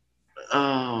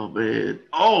 Oh, man.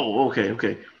 Oh,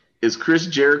 okay. Is Chris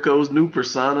Jericho's new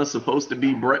persona supposed to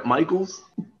be Bret Michaels?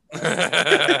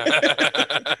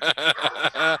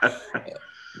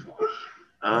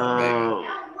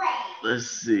 Let's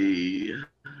see.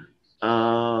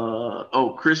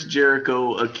 Chris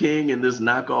Jericho, a king in this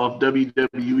knockoff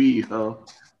WWE, huh?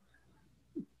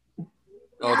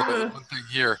 Oh, there's one thing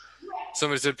here.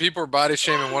 Somebody said people are body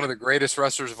shaming one of the greatest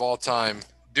wrestlers of all time.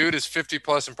 Dude is 50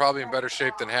 plus and probably in better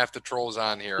shape than half the trolls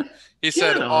on here. He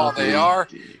said, they are.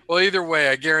 Well, either way,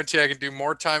 I guarantee I can do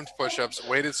more timed push-ups,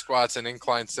 weighted squats, and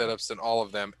incline sit-ups than all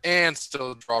of them and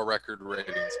still draw record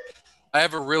ratings. I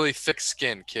have a really thick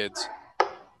skin, kids.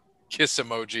 Kiss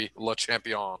emoji, Le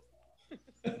Champion.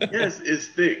 Yes, it's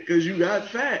thick because you got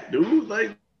fat, dude.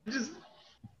 Like, just.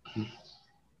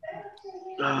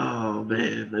 Oh,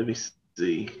 man. Let me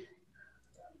see.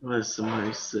 What does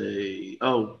somebody say?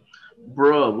 Oh,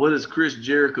 bruh, what is Chris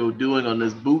Jericho doing on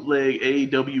this bootleg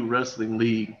AEW wrestling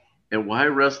league? And why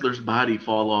wrestlers' body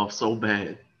fall off so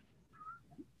bad?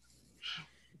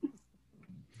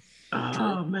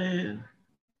 Oh, man.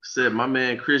 Said my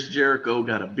man Chris Jericho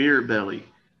got a beer belly.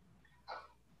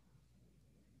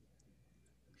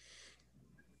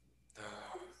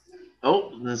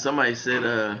 Oh, then somebody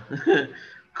said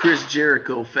Chris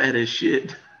Jericho fat as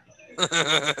shit.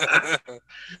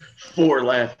 4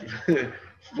 laugh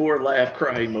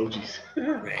cry emojis.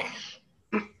 Man.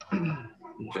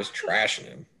 Just trashing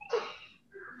him.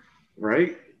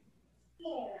 Right?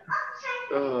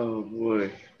 Oh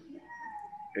boy.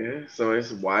 Yeah, so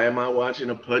it's why am I watching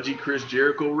a pudgy Chris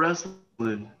Jericho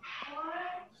wrestling?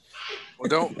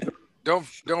 Well,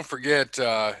 don't forget,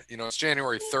 it's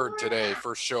January 3rd today,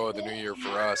 first show of the new year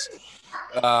for us.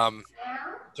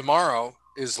 Tomorrow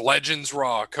is Legends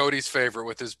Raw, Cody's favorite,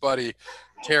 with his buddy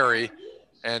Terry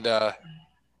and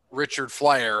Richard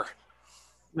Flyer.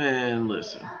 Man,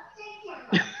 listen.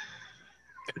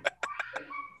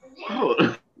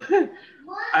 Oh,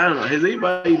 I don't know. Has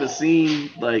anybody even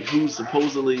seen like who's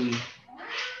supposedly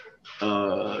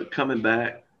coming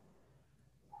back?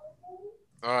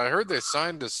 I heard they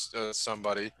signed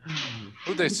somebody.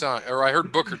 Who'd they sign? Or I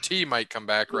heard Booker T might come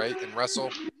back, right, and wrestle.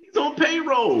 He's on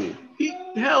payroll. He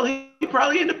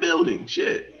probably in the building.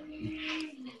 Shit.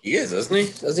 He is, isn't he?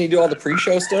 Doesn't he do all the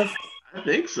pre-show stuff? I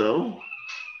think so.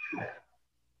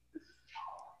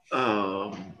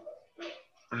 I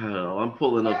don't know. I'm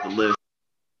pulling up the list.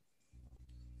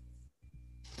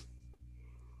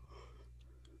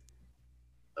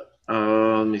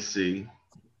 Let me see.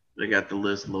 I got the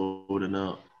list loading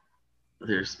up.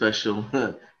 They're special.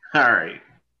 All right.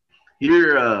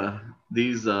 Here,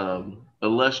 these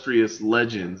illustrious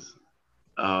legends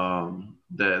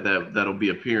that'll be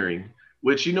appearing.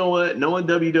 Which, you know what? Knowing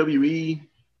WWE,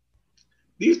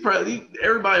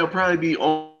 everybody will probably be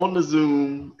on the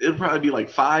Zoom. It'll probably be like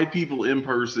 5 people in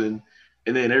person,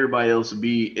 and then everybody else will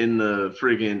be in the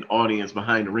friggin' audience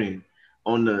behind the ring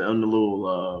on the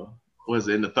little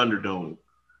in the Thunderdome.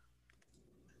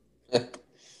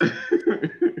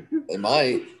 They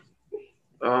might.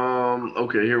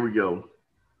 Okay, here we go.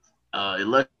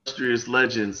 Illustrious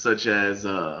legends such as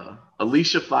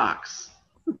Alicia Fox,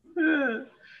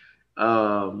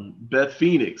 Beth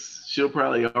Phoenix. She'll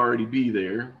probably already be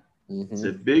there. Mm-hmm. It's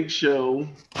a Big Show.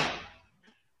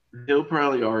 He'll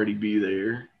probably already be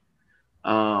there.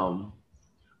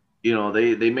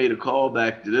 They made a call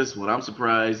back to this one. I'm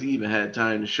surprised he even had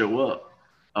time to show up.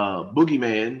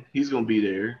 Boogeyman, he's gonna be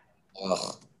there.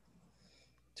 Oh,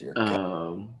 dear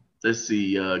God. Let's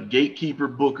see, Gatekeeper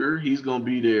Booker, he's gonna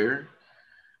be there.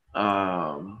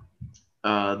 The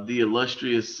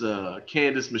illustrious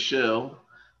Candice Michelle,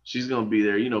 she's gonna be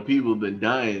there. People have been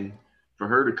dying for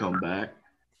her to come back.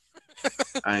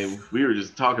 We were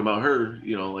just talking about her.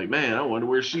 Like, man, I wonder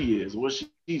where she is, what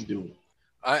she's doing.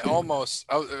 I was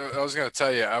going to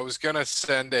tell you, I was going to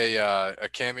send a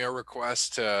cameo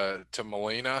request to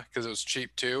Melina because it was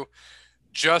cheap too,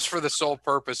 just for the sole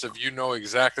purpose of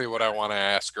exactly what I want to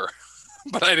ask her.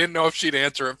 But I didn't know if she'd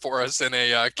answer it for us in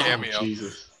a cameo. Oh,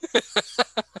 Jesus.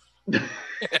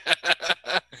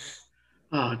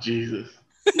 Oh, Jesus.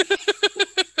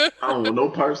 I don't want no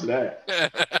parts of that.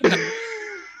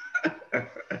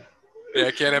 Yeah,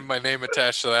 I can't have my name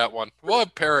attached to that one. We'll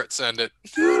have Parrot send it.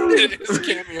 His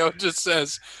cameo just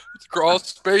says, "Crawl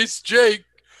Space Jake."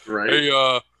 Right. Hey,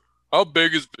 how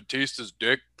big is Batista's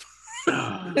dick?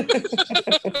 And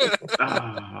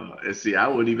see, I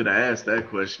wouldn't even have asked that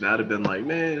question. I'd have been like,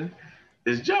 man,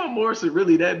 is John Morrison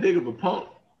really that big of a punk?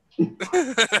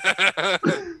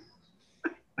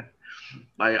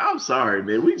 Like, I'm sorry,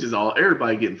 man.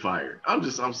 Everybody getting fired. I'm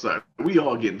sorry. We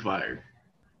all getting fired.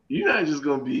 You're not just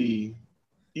going to be,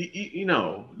 you're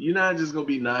not just going to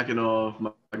be knocking off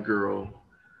my girl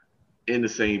in the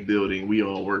same building. We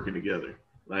all working together.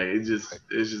 Like, it's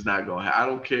just not going to happen. I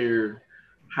don't care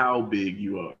how big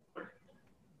you are.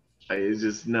 Like, it's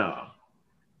just, no.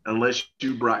 Unless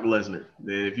you Brock Lesnar.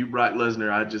 Then if you Brock Lesnar,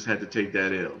 I just had to take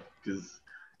that L. Because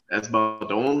that's about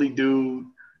the only dude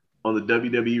on the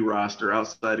WWE roster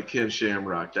outside of Ken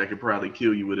Shamrock that could probably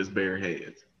kill you with his bare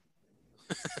hands.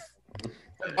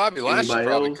 Bobby Lashley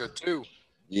probably could too.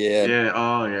 Yeah. Yeah.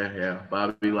 Oh, yeah.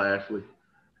 Bobby Lashley.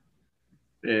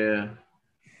 Yeah.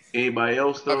 Anybody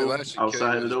else though?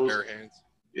 Outside of those?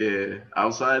 Yeah.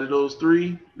 Outside of those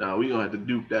 3, no, we gonna have to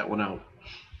duke that one out.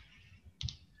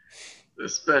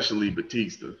 Especially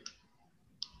Batista.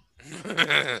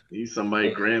 He's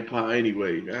somebody's grandpa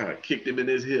anyway. I kicked him in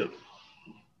his hip.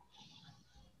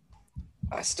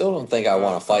 I still don't think I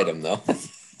want to fight him though.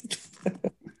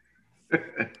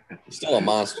 He's still a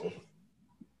monster.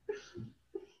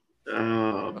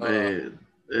 Oh man.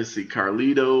 Let's see,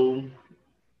 Carlito,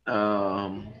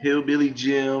 Hillbilly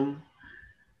Jim,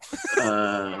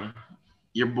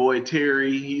 your boy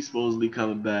Terry, he's supposedly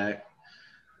coming back.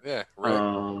 Yeah,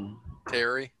 right.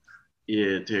 Terry.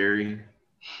 Yeah, Terry.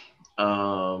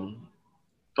 I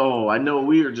know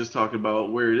we were just talking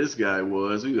about where this guy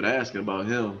was. We were asking about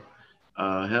him.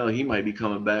 Hell, he might be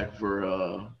coming back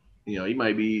for he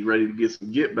might be ready to get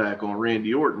some get back on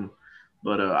Randy Orton.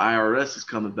 But IRS is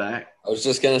coming back. I was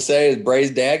just gonna say, is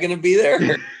Bray's dad gonna be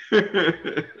there?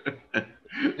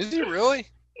 Is he really?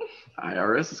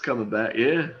 IRS is coming back.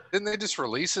 Yeah. Didn't they just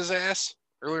release his ass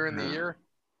earlier in the year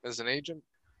as an agent?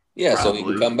 Yeah, Probably. so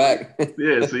he can come back.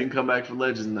 Yeah, so he can come back for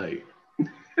Legends Night.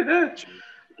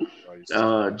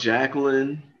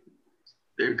 Jacqueline,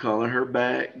 they're calling her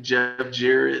back. Jeff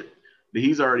Jarrett,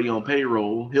 he's already on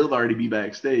payroll. He'll already be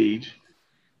backstage.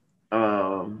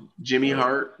 Jimmy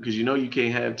Hart, because you know you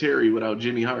can't have Terry without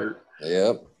Jimmy Hart.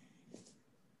 Yep.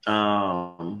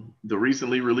 The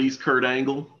recently released Kurt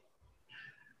Angle.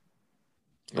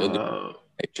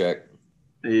 Paycheck.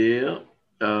 Yeah.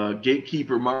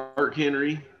 Gatekeeper Mark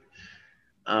Henry.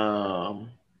 The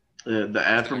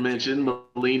aforementioned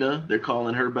Melina, they're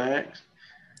calling her back.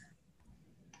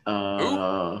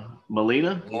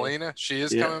 Melina, she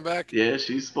is coming back. Yeah,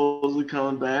 she's supposedly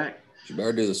coming back. She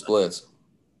better do the splits.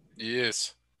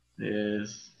 Yes.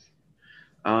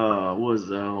 What was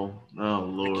that? Oh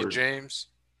Lord. Mickey James.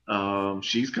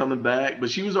 She's coming back,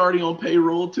 but she was already on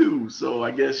payroll too, so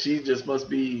I guess she just must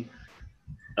be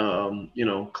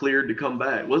cleared to come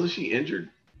back. Wasn't she injured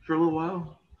for a little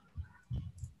while?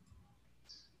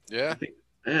 Yeah.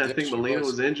 I think Melina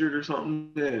was injured or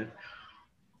something. Yeah.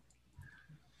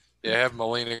 Yeah, have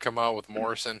Melina come out with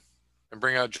Morrison and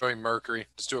bring out Joey Mercury.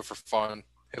 Just do it for fun.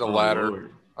 Hit a ladder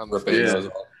Lord. on the face. Yeah.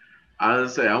 I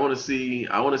would say I want to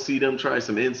see them try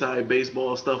some inside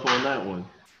baseball stuff on that one,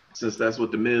 since that's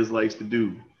what the Miz likes to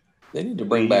do. They need to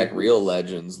bring back real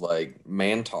legends like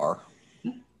Mantar,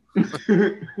 Duke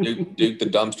the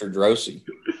Dumpster Drosy.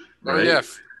 Right. Oh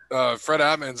yeah, Fred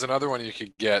Ottman's another one you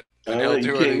could get.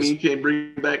 You can't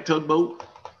bring back Tugboat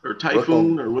or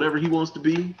Typhoon or whatever he wants to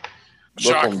be.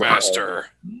 Shockmaster.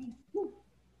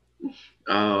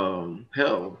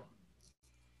 Hell.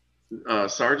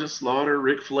 Sergeant Slaughter,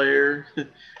 Ric Flair,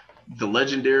 the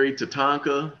legendary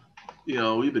Tatanka.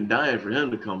 We've been dying for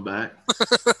him to come back.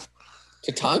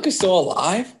 Tatanka's still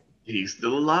alive? He's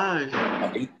still alive.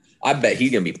 I bet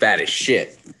he's going to be fat as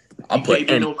shit. I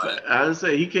would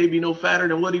say he can't be no fatter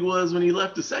than what he was when he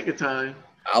left the second time.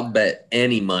 I'll bet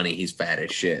any money he's fat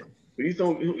as shit. Who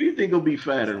do you think will be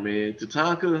fatter, man?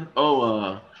 Tatanka?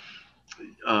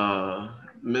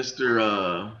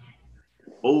 Mr.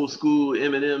 Old school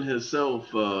Eminem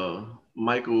himself,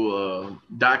 Michael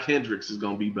Doc Hendricks is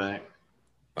gonna be back.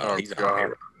 Oh, he's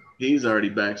God. He's already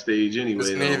backstage anyway.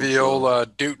 Isn't he the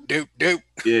old Duke?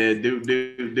 Yeah,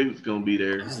 Duke's gonna be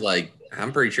there.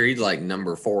 I'm pretty sure he's like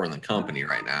number 4 in the company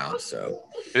right now. So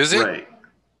is he? Right.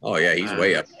 Oh yeah, he's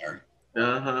way up there.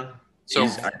 So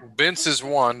Vince is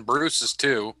 1, Bruce is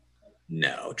 2.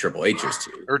 No, Triple H is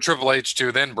 2. Or Triple H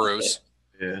 2, then Bruce.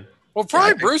 Yeah. Well,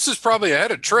 probably Bruce is probably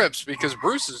ahead of Trips because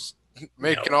Bruce is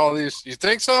making all these. You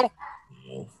think so?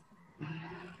 No.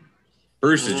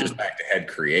 Bruce is just back to head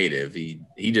creative. He's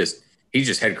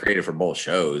just head creative for both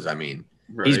shows. I mean,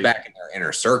 he's back in their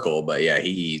inner circle, but yeah,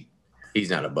 he's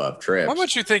not above Trips. How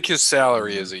much you think his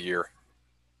salary is a year?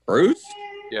 Bruce?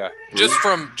 Yeah, just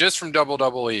from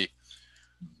WWE.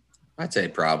 I'd say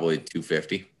probably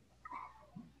 250.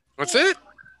 What's it?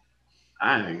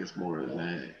 I think it's more than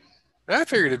that. I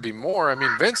figured it'd be more. I mean,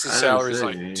 Vince's salary is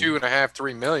like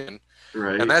 $2.5-3 million,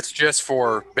 right? And that's just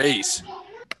for base.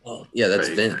 Oh, yeah, that's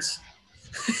Vince.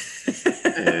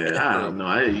 I don't know.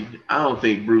 I don't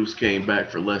think Bruce came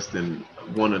back for less than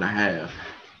 1.5.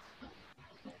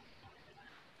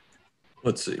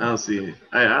 Let's see. I don't see it.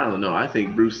 I don't know. I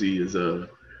think Brucey's at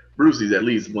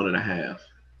least 1.5.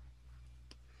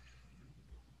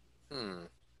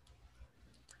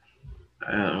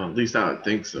 I don't know. At least I don't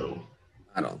think so.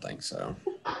 I don't think so.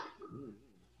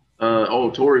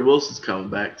 Tori Wilson's coming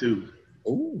back too.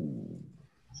 Ooh.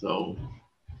 So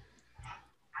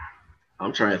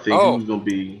I'm trying to think who's gonna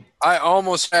be. I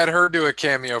almost had her do a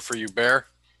cameo for you, Bear.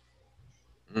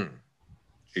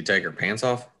 She take her pants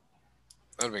off?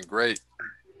 That'd have been great.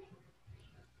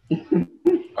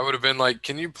 I would have been like,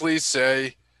 "Can you please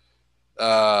say,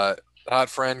 hot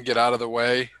friend, get out of the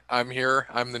way. I'm here.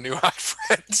 I'm the new hot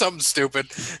friend." Something stupid,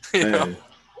 you know.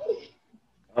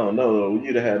 I don't know though. When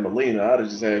you'd have had Melina, I'd have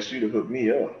just asked you to hook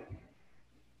me up.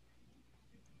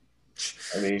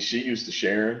 I mean, she used to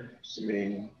Sharon. I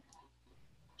mean,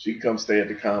 she'd come stay at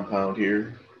the compound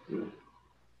here.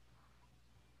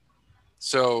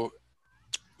 So,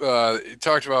 you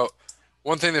talked about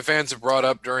one thing that fans have brought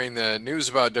up during the news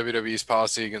about WWE's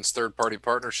policy against third-party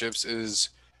partnerships is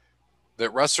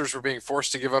that wrestlers were being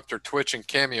forced to give up their Twitch and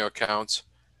Cameo accounts,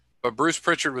 but Bruce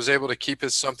Pritchard was able to keep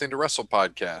his Something to Wrestle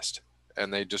podcast.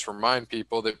 And they just remind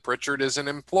people that Pritchard is an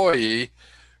employee.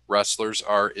 Wrestlers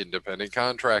are independent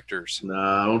contractors.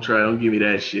 Nah, don't give me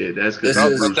that shit. That's because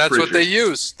that's what they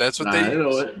use. That's what they use. I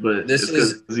know it, but this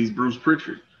is because he's Bruce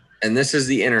Pritchard. And this is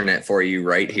the internet for you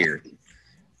right here.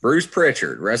 Bruce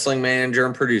Pritchard, wrestling manager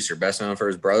and producer, best known for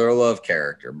his Brother Love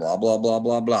character, blah, blah, blah,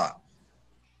 blah, blah.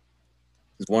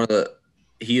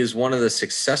 He is one of the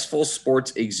successful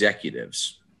sports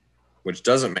executives. which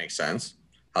doesn't make sense.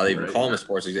 How they even Right. call him a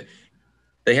sports executive.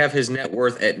 They have his net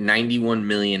worth at $91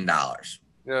 million.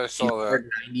 Yeah, I saw that.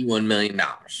 $91 million.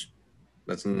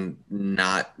 That's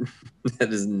not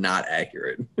that is not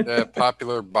accurate. That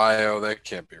popular bio, that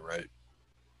can't be right.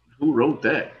 Who wrote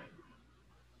that?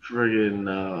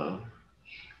 Friggin'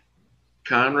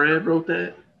 Conrad wrote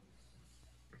that?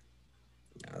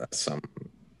 Yeah, that's some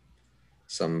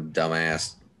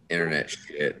dumbass internet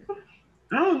shit.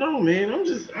 I don't know, man. I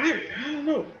don't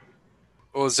know.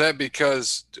 Well, is that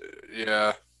because,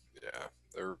 they're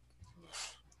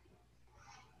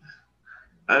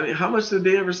I mean, how much did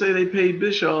they ever say they paid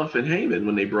Bischoff and Heyman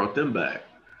when they brought them back?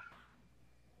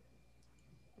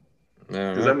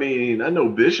 Because I mean, I know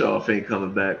Bischoff ain't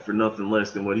coming back for nothing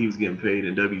less than what he was getting paid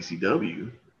in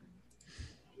WCW,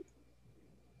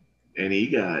 and he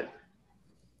got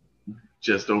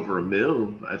just over $1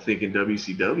 million, I think, in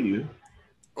WCW.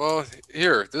 Well,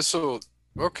 here,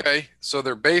 okay. So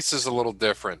their base is a little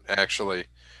different, actually.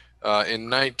 In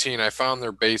 19, I found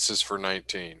their bases for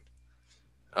 19.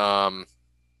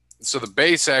 So the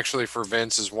base actually for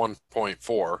Vince is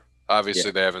 1.4.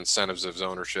 Obviously, they have incentives of his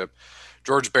ownership.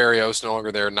 George Barrios no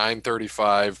longer there,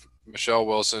 935. Michelle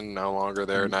Wilson no longer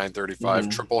there, 935.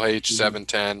 Triple H,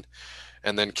 710.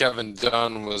 And then Kevin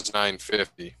Dunn was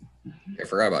 950. I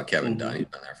forgot about Kevin Dunn. He's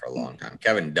been there for a long time.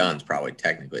 Kevin Dunn's probably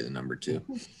technically the number 2.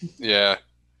 Yeah.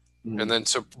 And then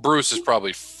so Bruce is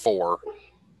probably 4.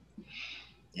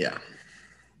 Yeah.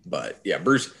 But yeah,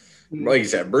 Bruce, like you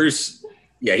said, Bruce,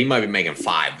 yeah, he might be making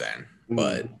 5 then,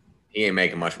 but he ain't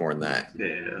making much more than that.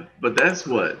 Yeah, but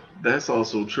that's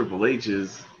also Triple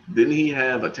H's. Didn't he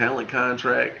have a talent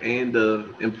contract and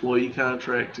a employee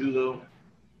contract too, though?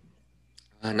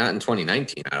 Not in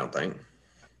 2019, I don't think.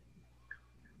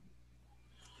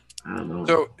 I don't know.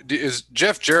 So is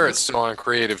Jeff Jarrett still on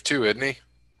creative too, isn't he?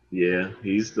 Yeah,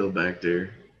 he's still back there.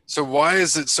 So why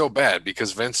is it so bad?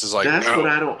 Because Vince is like, That's no. what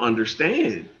I don't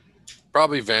understand.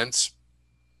 Probably Vince.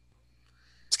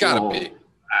 It's got to be.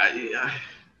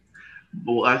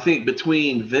 I think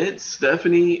between Vince,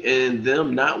 Stephanie, and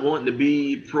them not wanting to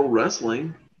be pro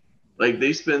wrestling, like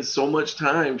they spend so much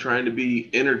time trying to be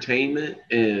entertainment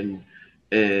and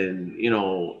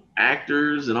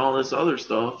actors and all this other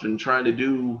stuff and trying to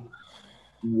do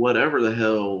whatever the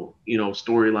hell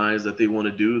storylines that they want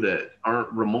to do that aren't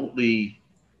remotely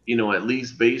at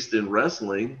least based in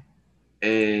wrestling.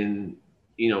 And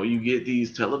you get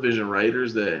these television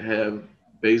writers that have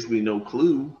basically no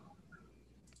clue,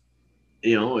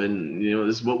 and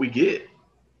this is what we get.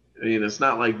 I mean, it's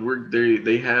not like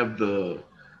they have the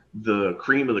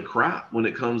cream of the crop when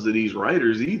it comes to these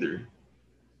writers either.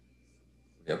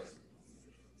 Yep.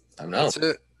 I know. That's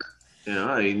it.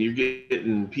 Yeah, and you're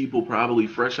getting people probably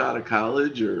fresh out of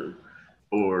college or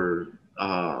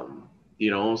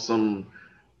some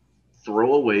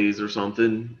throwaways or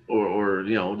something, or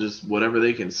just whatever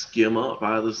they can skim up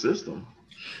out of the system.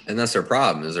 And that's their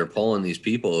problem, is they're pulling these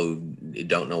people who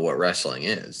don't know what wrestling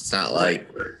is. It's not like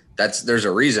there's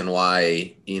a reason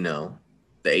why, the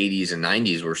 80s and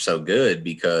 90s were so good,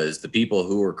 because the people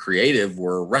who were creative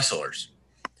were wrestlers.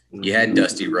 You had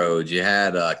Dusty Rhodes, you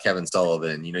had Kevin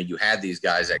Sullivan, you had these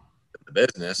guys that in the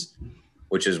business,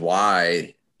 which is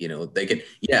why,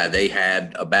 they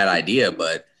had a bad idea,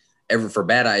 but every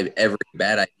bad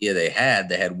idea they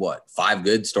had what, 5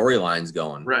 good storylines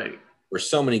going. Right. There's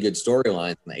so many good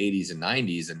storylines in the 80s and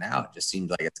 90s, and now it just seems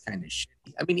like it's kind of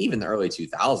shitty. I mean, even the early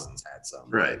 2000s had some.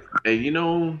 Right.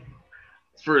 And,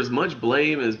 for as much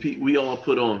blame as we all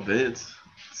put on Vince,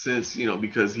 since,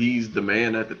 because he's the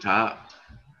man at the top,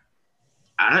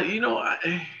 I'll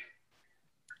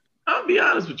be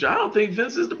honest with you, I don't think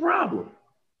Vince is the problem.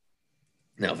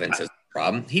 No, Vince is the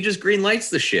problem. He just green lights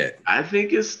the shit. I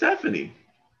think it's Stephanie.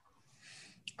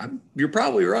 You're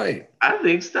probably right. I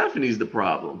think Stephanie's the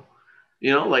problem.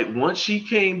 Like once she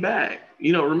came back,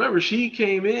 remember she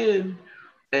came in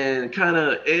and kind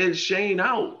of edged Shane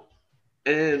out.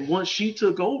 And once she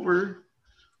took over,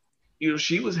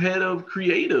 she was head of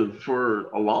creative for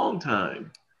a long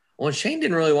time. Well, Shane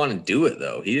didn't really want to do it,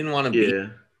 though. He didn't want to be.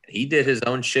 He did his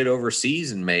own shit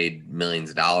overseas and made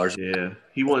millions of dollars. Yeah,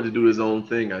 he wanted to do his own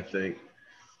thing, I think.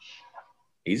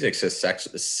 He's a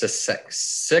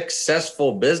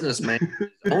successful businessman in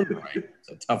his own right. It's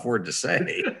a tough word to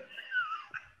say.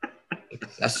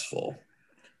 Successful.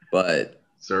 But,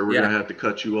 sir, we're going to have to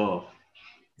cut you off.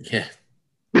 Yeah.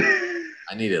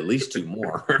 I need at least 2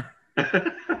 more.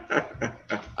 I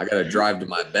got to drive to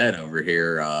my bed over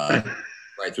here right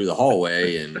through the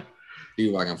hallway and see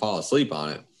if I can fall asleep on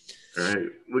it. All right.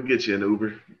 We'll get you an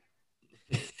Uber.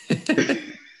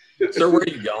 Sir, where are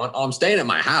you going? Oh, I'm staying at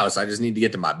my house. I just need to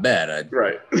get to my bed.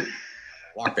 Right.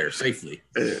 walk there safely.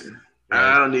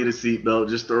 I don't need a seatbelt.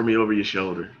 Just throw me over your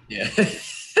shoulder. Yeah.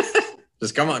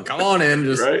 Just come on in.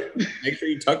 Just Right? make sure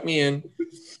you tuck me in.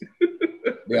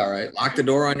 Be all right. Lock the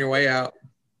door on your way out.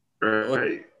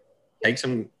 Right. Take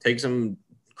some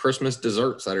Christmas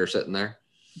desserts that are sitting there.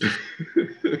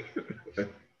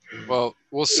 Well,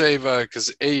 we'll save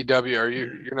because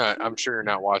AEW. You're not. I'm sure you're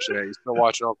not watching it. You still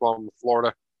watching Oklahoma,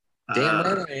 Florida? Damn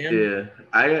right I am. Yeah,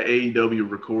 I got AEW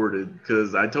recorded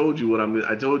because I told you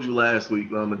I told you last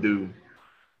week what I'm gonna do,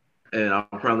 and I'm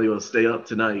probably gonna stay up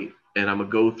tonight, and I'm gonna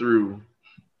go through.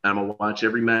 I'm gonna watch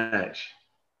every match.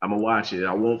 I'm gonna watch it.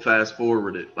 I won't fast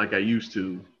forward it like I used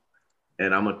to,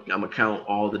 and I'm gonna count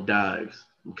all the dives.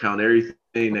 I'm count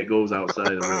everything that goes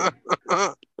outside of it.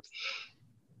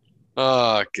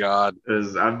 Oh God.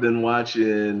 Because I've been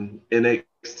watching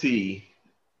NXT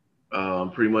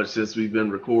pretty much since we've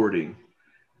been recording,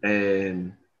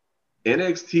 and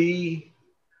NXT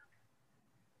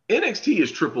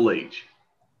is Triple H.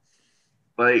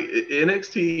 Like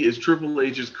NXT is Triple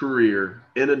H's career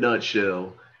in a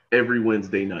nutshell every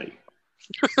Wednesday night.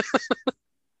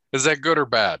 Is that good or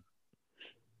bad?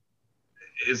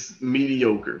 It's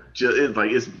mediocre.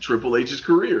 It's Triple H's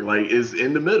career. Like it's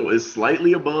in the middle. It's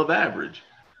slightly above average.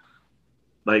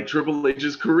 Like Triple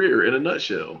H's career in a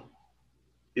nutshell.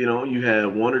 You know, you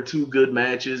have one or two good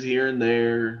matches here and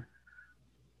there.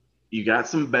 You got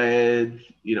some bad,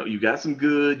 you got some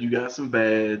good, you got some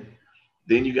bad,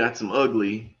 then you got some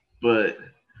ugly, but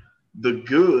the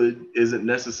good isn't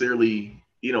necessarily,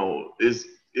 is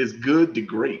good to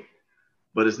great,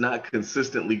 but it's not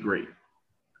consistently great.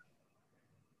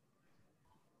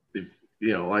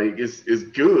 It's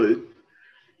good.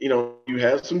 You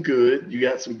have some good, you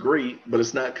got some great, but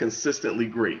it's not consistently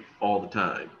great all the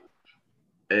time.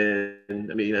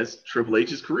 And I mean, that's Triple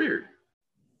H's career.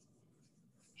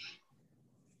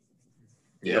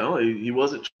 Yeah. He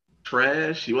wasn't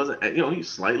trash. He wasn't, he's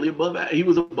slightly above, he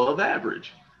was above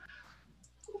average.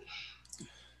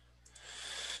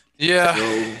 Yeah.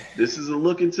 So this is a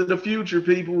look into the future,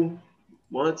 people.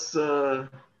 Once Vince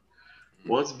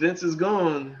is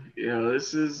gone,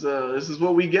 this is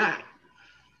what we got.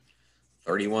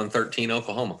 31-13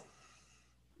 Oklahoma.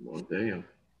 Well, damn.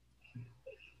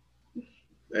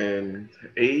 And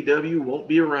AEW won't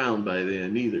be around by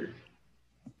then either.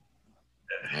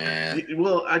 Yeah.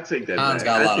 Well, I take that Khan's back.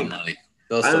 got a lot of money.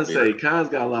 I would say Khan's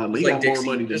got a lot of money. He got more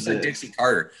money than just like Vince. Dixie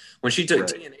Carter. When she took Right.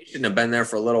 TNA, shouldn't have been there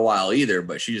for a little while either,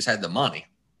 but she just had the money.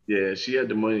 Yeah, she had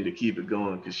the money to keep it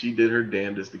going because she did her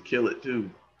damnedest to kill it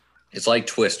too. It's like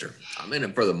Twister. I'm in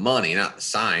it for the money, not the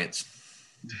science.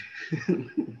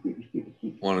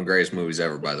 One of the greatest movies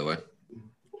ever, by the way.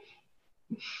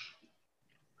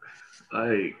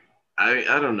 I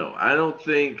don't know. I don't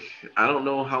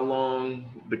know how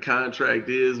long the contract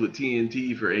is with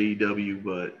TNT for AEW,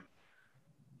 but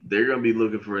they're going to be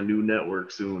looking for a new network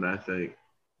soon, I think.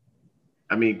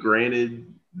 I mean,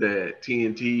 granted that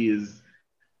TNT is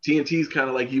kind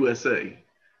of like USA,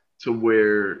 to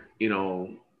where,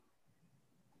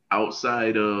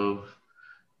 outside of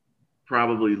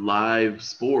probably live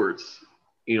sports,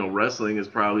 wrestling is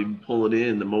probably pulling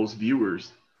in the most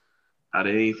viewers out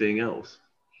of anything else.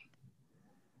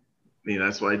 I mean,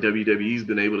 that's why WWE's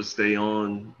been able to stay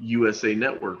on USA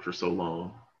Network for so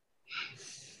long.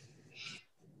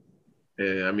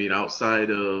 And I mean,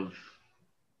 outside of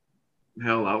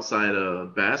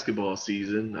basketball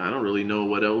season, I don't really know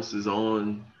what else is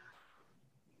on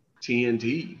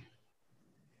TNT.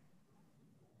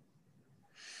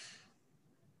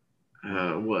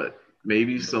 What?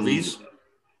 Maybe some Movies?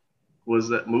 Was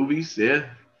that movies? Yeah.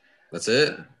 That's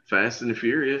it. Fast and the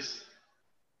Furious.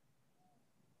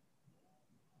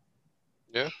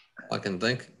 Yeah. I can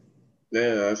think.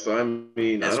 Yeah, so I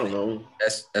mean, I don't know.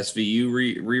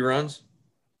 SVU reruns?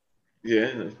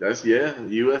 Yeah,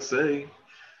 USA.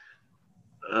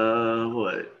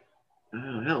 What?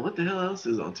 Oh, hell, what the hell else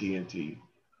is on TNT?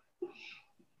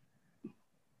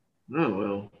 Oh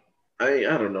well, I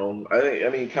don't know. I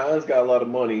mean, Khan's got a lot of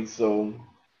money, so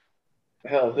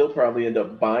hell, he'll probably end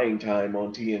up buying time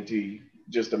on TNT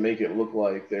just to make it look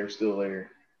like they're still there.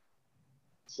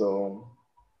 So,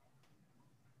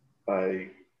 I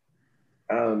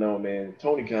don't know, man.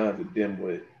 Tony Khan's a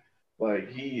dimwit. I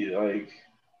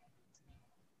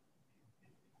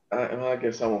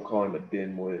guess I won't call him a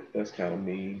dimwit. That's kind of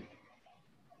mean.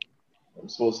 I'm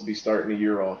supposed to be starting the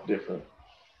year off different.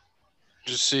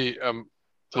 Just see.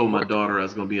 Told my daughter I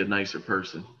was going to be a nicer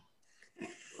person.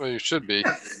 Well, you should be.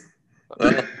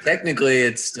 Well, technically,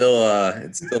 it's still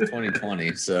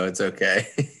 2020, so it's okay.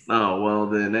 Oh, well,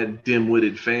 then that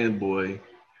dim-witted fanboy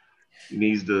He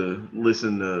needs to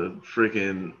listen to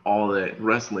freaking all that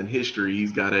wrestling history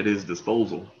he's got at his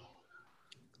disposal.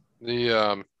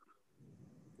 The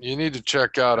you need to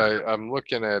check out. I'm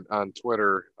looking at on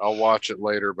Twitter. I'll watch it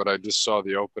later, but I just saw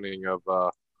the opening of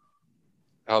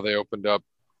how they opened up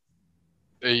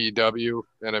AEW,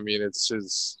 and I mean it's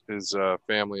his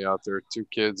family out there, 2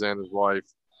 kids and his wife,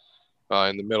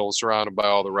 in the middle, surrounded by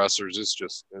all the wrestlers.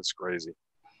 It's crazy.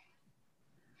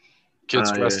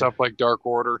 Kids dressed up like Dark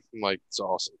Order, and like it's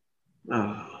awesome.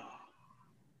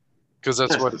 Because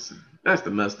that's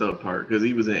the messed up part. Because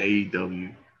he was in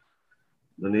AEW,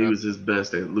 and he was his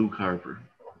best at Luke Harper.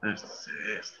 That's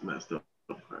the messed up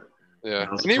part. Yeah,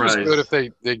 and he was good if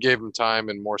they gave him time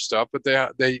and more stuff. But they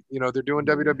they're doing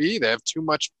WWE. They have too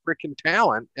much freaking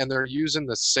talent, and they're using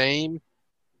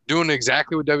doing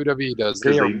exactly what WWE does.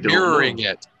 They are mirroring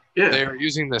it. Yeah. They are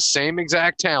using the same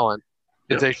exact talent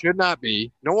that they should not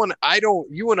be. You and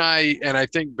I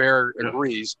think Bear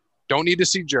agrees, don't need to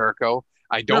see Jericho.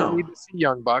 I don't need to see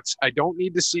Young Bucks. I don't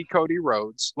need to see Cody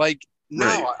Rhodes. Like, no,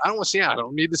 I don't want to see. I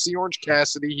don't need to see Orange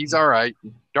Cassidy. He's all right.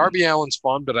 Darby Allin's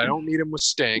fun, but I don't need him with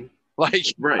Sting.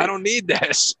 Like, I don't need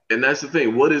this. And that's the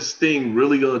thing. What is Sting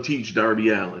really going to teach Darby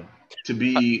Allin? To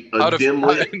be a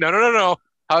dimwit? No.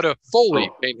 How to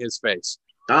fully paint his face.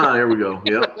 There we go.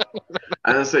 Yep.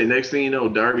 I didn't say, next thing you know,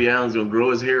 Darby Allin's going to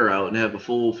grow his hair out and have a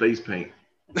full face paint.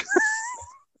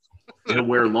 He'll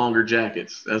wear longer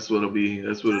jackets. That's what it'll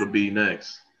be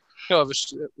next. He'll have a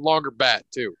longer bat,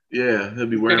 too. Yeah, he'll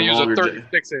be wearing longer. He'll use a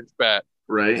 36-inch bat.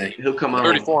 Right. He'll come out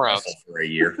 34 ounce for a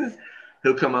year.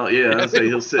 He'll come out, I'd say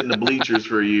he'll sit in the bleachers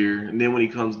for a year, and then when he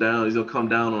comes down, he'll come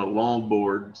down on a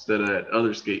longboard instead of that other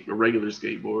a regular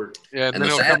skateboard. Yeah, and then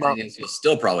he'll come out. He'll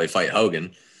still probably fight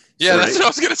Hogan. Yeah, that's what I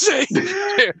was gonna say.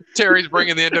 Terry's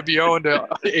bringing the NWO into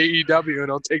AEW, and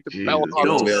he'll take the belt off.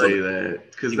 Don't say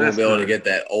that, because he won't be able to get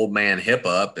that old man hip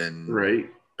up and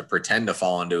to pretend to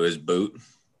fall into his boot.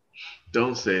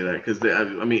 Don't say that, because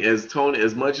I mean,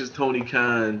 as much as Tony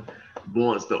Khan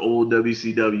wants the old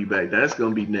WCW back, that's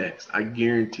gonna be next. I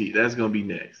guarantee that's gonna be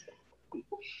next.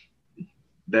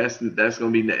 That's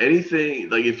gonna be anything.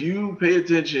 Like, if you pay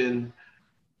attention,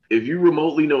 if you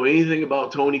remotely know anything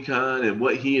about Tony Khan and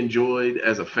what he enjoyed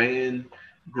as a fan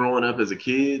growing up as a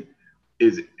kid,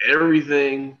 is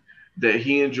everything that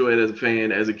he enjoyed as a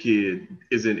fan as a kid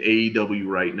is in AEW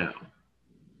right now.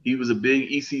 He was a big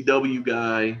ECW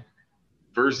guy.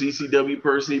 First ECW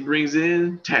person he brings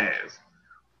in, Taz.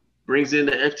 Brings in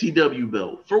the FTW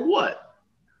belt. For what?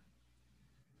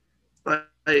 What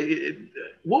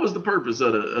was the purpose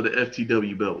of the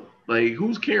FTW belt? Like,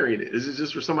 who's carrying it? Is it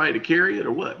just for somebody to carry it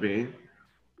or what, man?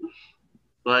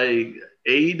 Like,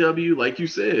 AEW, like you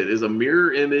said, is a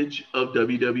mirror image of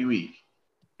WWE.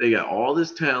 They got all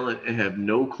this talent and have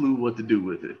no clue what to do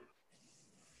with it.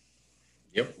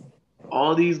 Yep.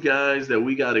 All these guys that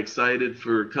we got excited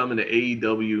for coming to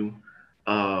AEW,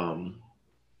 oh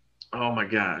my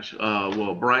gosh.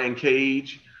 Well, Brian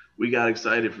Cage, we got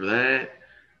excited for that.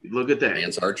 Look at that.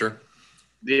 Lance Archer.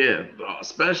 Yeah,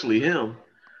 especially him.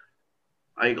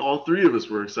 Like, all 3 of us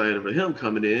were excited for him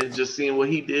coming in, just seeing what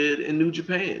he did in New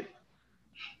Japan.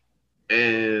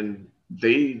 And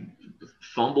they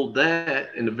fumbled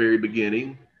that in the very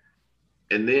beginning.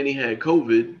 And then he had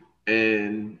COVID,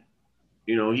 and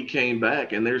he came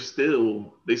back, and they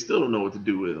still don't know what to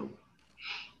do with him.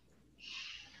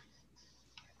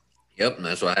 Yep, and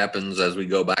that's what happens as we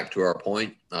go back to our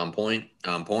point of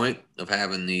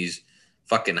having these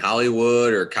fucking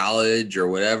Hollywood or college or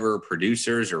whatever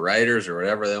producers or writers or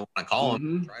whatever they want to call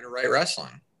them try to write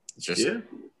wrestling. It's just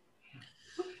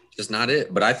not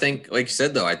it. But I think, like you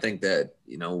said, though, I think that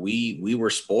we were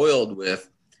spoiled with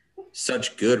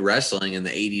such good wrestling in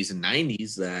the 80s and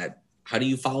 90s that how do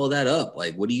you follow that up?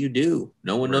 Like, what do you do?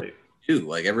 No one knows what to do.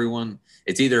 Like, everyone,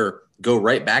 it's either go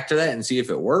right back to that and see if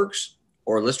it works,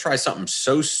 or let's try something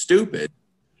so stupid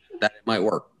that it might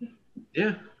work.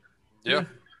 Yeah.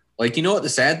 Like, you know what the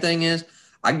sad thing is?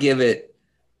 I'll give it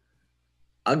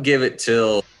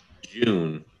till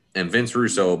June, and Vince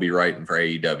Russo will be writing for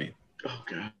AEW. Oh,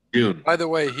 God. June. By the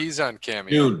way, he's on Cameo.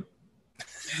 June.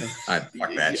 Fuck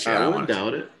that shit. I wouldn't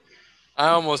doubt it. I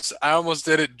almost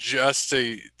did it just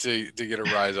to get a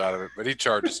rise out of it, but he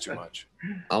charges too much.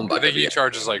 I think he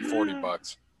charges like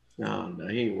 $40. No,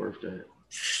 he ain't worth that.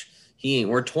 He ain't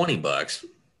worth $20.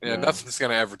 Yeah, nothing's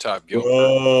gonna ever top Gilbert.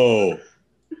 Oh,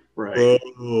 right,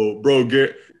 bro.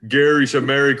 Gary said,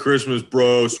 "Merry Christmas,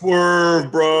 bro."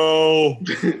 Swerve, bro.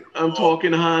 I'm talking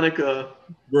Hanukkah.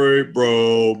 Great,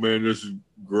 bro. Man, this is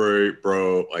great,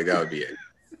 bro. Like, that would be it.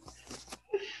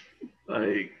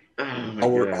 Like,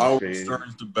 Howard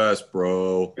Stern's the best,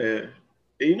 bro. Yeah.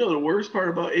 And the worst part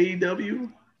about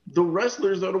AEW The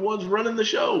wrestlers are the ones running the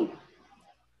show.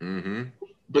 Mm-hmm.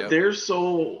 But Yep. they're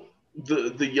so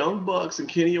the Young Bucks and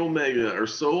Kenny Omega are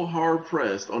so hard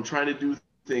pressed on trying to do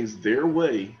things their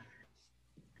way.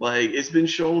 Like it's been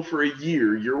shown for a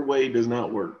year, your way does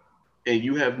not work, and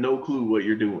you have no clue what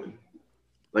you're doing.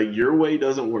 Like your way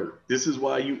doesn't work. This is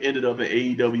why you ended up in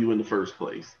AEW in the first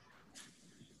place.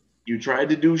 You tried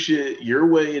to do shit your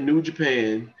way in New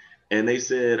Japan, and they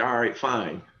said, "All right,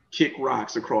 fine, kick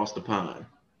rocks across the pond."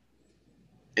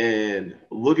 And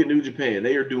look at New Japan;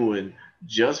 they are doing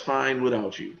just fine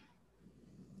without you.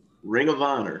 Ring of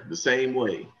Honor, the same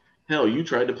way. Hell, you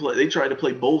tried to play. They tried to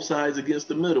play both sides against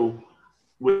the middle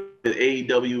with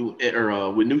AEW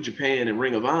or with New Japan and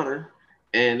Ring of Honor,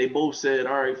 and they both said,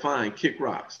 "All right, fine, kick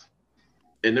rocks,"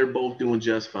 and they're both doing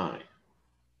just fine.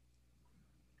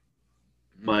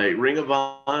 Like Ring of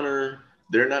Honor,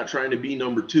 they're not trying to be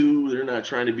number 2. They're not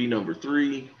trying to be number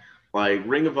 3. Like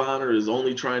Ring of Honor is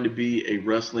only trying to be a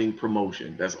wrestling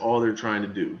promotion. That's all they're trying to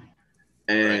do.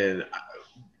 And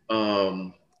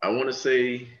I want to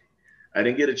say I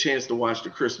didn't get a chance to watch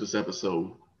the Christmas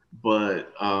episode,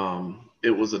 but it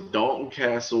was a Dalton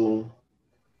Castle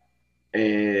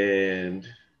and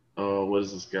what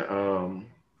is this guy?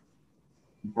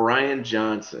 Brian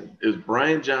Johnson. It was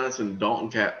Brian Johnson, Dalton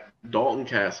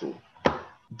Castle.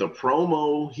 The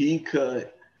promo he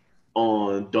cut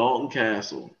on Dalton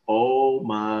Castle. Oh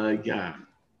my God.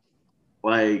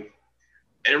 Like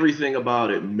everything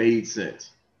about it made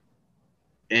sense.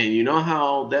 And you know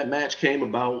how that match came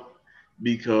about?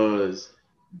 Because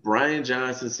Brian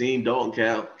Johnson seen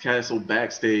Dalton Castle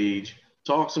backstage,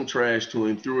 talked some trash to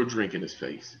him, threw a drink in his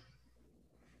face.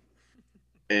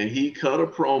 And he cut a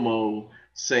promo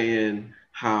saying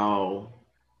how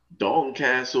Dalton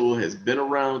Castle has been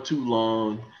around too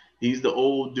long. He's the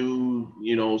old dude,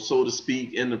 you know, so to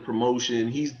speak, in the promotion.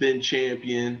 He's been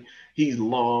champion. He's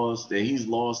lost, and he's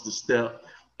lost a step.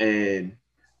 And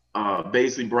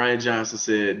basically, Brian Johnson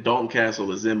said, Dalton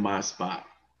Castle is in my spot.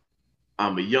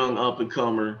 I'm a young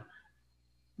up-and-comer.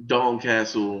 Dalton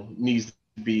Castle needs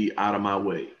to be out of my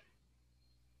way.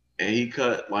 And he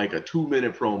cut like a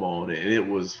 2-minute promo on it, and it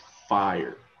was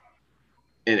fire.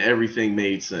 And everything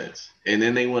made sense. And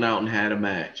then they went out and had a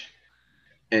match.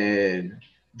 And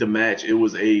the match, it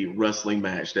was a wrestling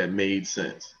match that made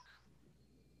sense.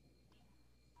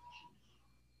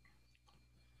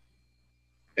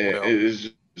 And Well,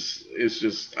 it's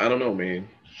just, I don't know, man.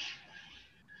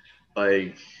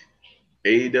 Like,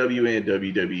 AEW and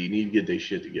WWE need to get their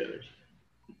shit together.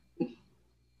 And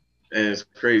it's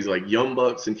crazy. Like, Young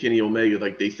Bucks and Kenny Omega,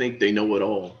 like, they think they know it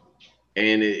all.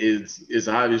 And it's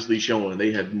obviously showing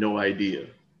they have no idea.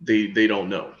 They don't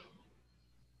know.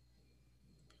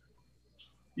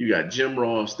 You got Jim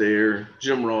Ross there.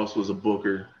 Jim Ross was a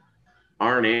booker.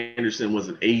 Arn Anderson was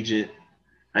an agent.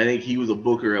 I think he was a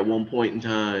booker at one point in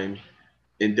time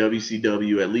in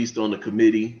WCW, at least on the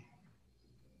committee.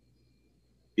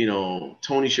 You know,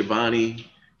 Tony Schiavone,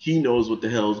 he knows what the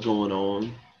hell's going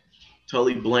on.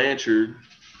 Tully Blanchard,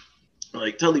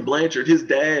 his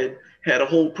dad had a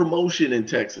whole promotion in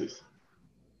Texas.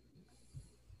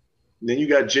 And then you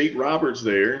got Jake Roberts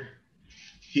there.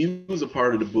 He was a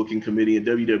part of the booking committee in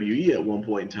WWE at one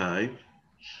point in time.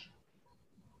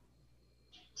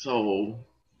 So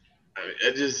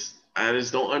I just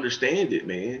don't understand it,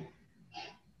 man.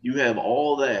 You have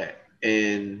all that,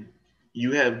 and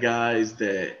you have guys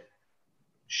that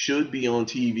should be on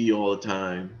TV all the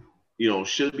time, you know,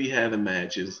 should be having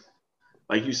matches.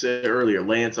 Like you said earlier,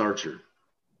 Lance Archer.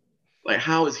 Like,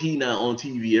 how is he not on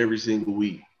TV every single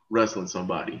week wrestling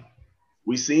somebody?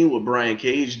 We seen what Brian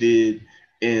Cage did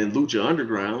in Lucha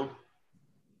Underground.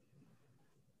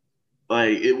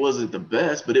 Like, it wasn't the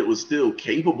best, but it was still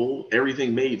capable.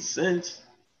 Everything made sense.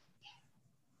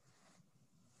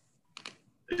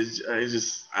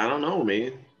 I don't know,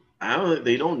 man.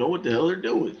 They don't know what the hell they're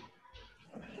doing.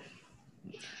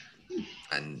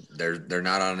 And they're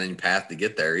not on any path to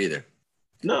get there either.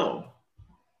 No.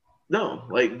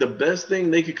 Like, the best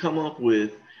thing they could come up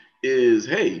with is,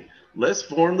 hey, let's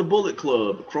form the Bullet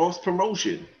Club, cross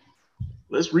promotion.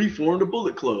 Let's reform the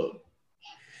Bullet Club.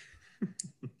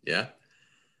 Yeah.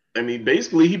 I mean,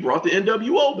 basically, he brought the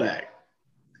NWO back.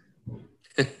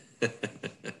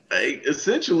 Like,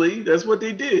 essentially, that's what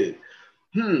they did.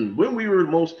 When we were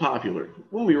most popular,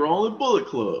 when we were all in Bullet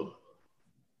Club.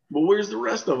 But where's the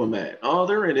rest of them at? Oh,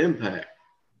 they're in Impact.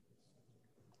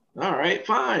 All right,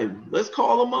 fine. Let's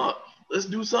call them up. Let's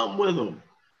do something with them.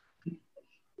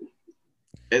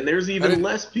 And there's even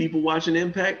less people watching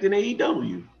Impact than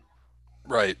AEW.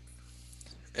 right.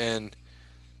 And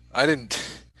I don't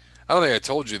think I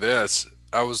told you this.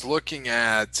 I was looking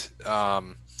at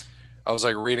I was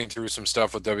like reading through some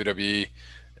stuff with WWE,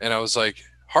 and I was like,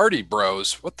 Hardy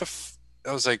Bros, what the?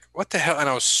 I was like, what the hell? And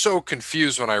I was so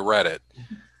confused when I read it.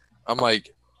 I'm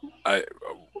like,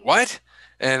 what?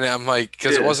 And I'm like,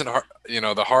 because it wasn't,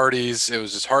 the Hardys, it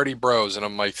was just Hardy Bros. And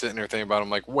I'm like sitting there thinking about it. I'm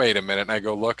like, wait a minute. And I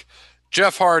go, look,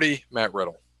 Jeff Hardy, Matt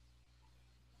Riddle.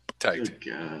 Tagged.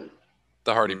 Good God.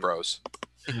 The Hardy Bros.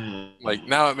 Like,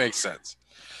 now it makes sense.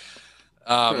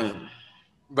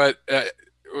 But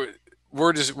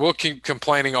we'll keep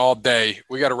complaining all day.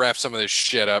 We got to wrap some of this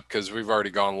shit up because we've already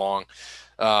gone long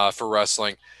for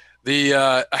wrestling.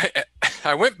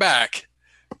 I went back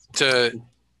to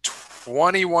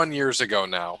 21 years ago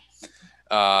now,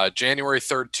 January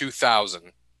 3rd,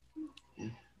 2000,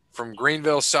 from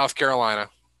Greenville, South Carolina,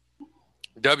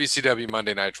 WCW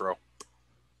Monday Nitro.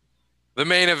 The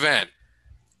main event.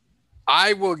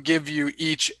 I will give you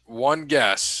each one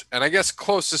guess, and I guess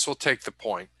closest will take the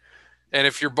point. And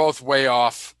if you're both way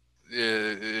off,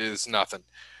 is nothing.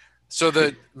 So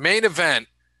the main event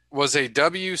was a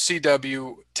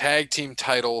WCW tag team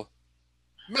title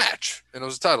match, and it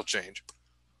was a title change.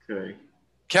 Okay.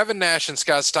 Kevin Nash and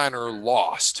Scott Steiner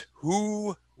lost.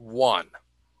 Who won?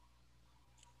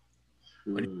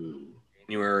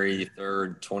 January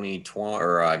 3rd,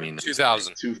 2020,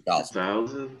 2000.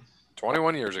 2000?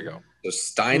 21 years ago. So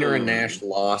Steiner and Nash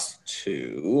lost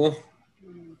to...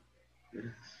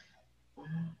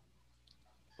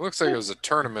 Looks like it was a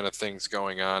tournament of things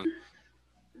going on.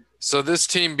 So this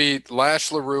team beat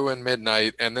Lash LaRue and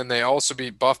Midnight, and then they also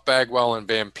beat Buff Bagwell and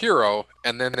Vampiro,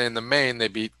 and then in the main they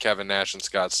beat Kevin Nash and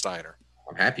Scott Steiner.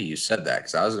 I'm happy you said that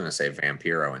because I was going to say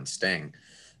Vampiro and Sting.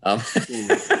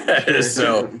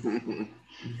 So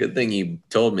good thing you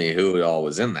told me who all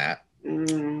was in that.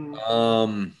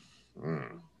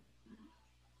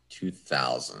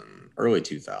 2000, early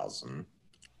 2000.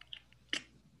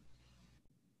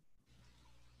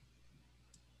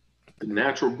 The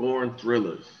Natural Born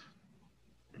Thrillers.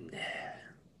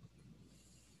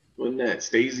 Wasn't that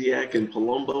Stasiak and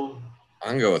Palumbo?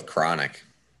 I'm going to go with Chronic.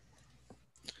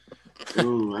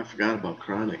 Ooh, I forgot about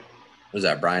Chronic. Was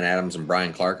that Brian Adams and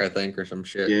Brian Clark, I think, or some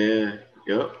shit? Yeah,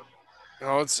 yep.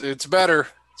 No, it's better.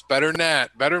 It's better than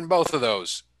that. Better than both of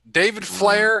those. David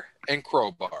Flair and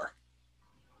Crowbar.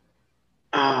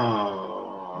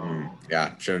 Oh.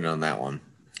 Yeah, should have known that one.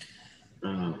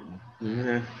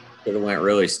 Yeah. Could have went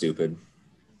really stupid.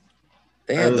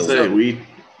 They I had was gonna say,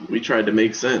 we tried to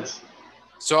make sense.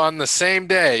 So on the same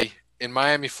day in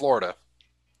Miami, Florida,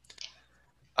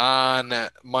 on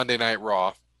Monday Night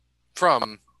Raw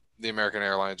from the American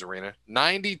Airlines Arena,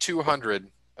 9,200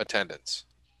 attendance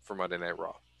for Monday Night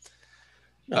Raw.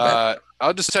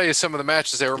 I'll just tell you some of the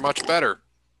matches. They were much better.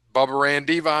 Bubba Ray and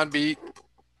Devon beat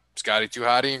Scotty 2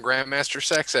 Hotty and Grandmaster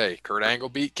Sexay. Kurt Angle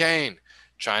beat Kane.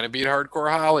 Chyna beat Hardcore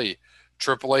Holly.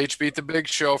 Triple H beat the Big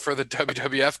Show for the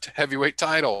WWF heavyweight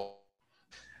title.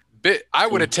 I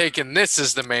would have taken this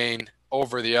as the main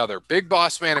over the other. Big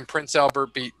Boss Man and Prince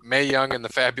Albert beat Mae Young and the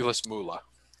Fabulous Moolah.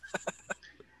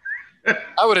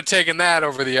 I would have taken that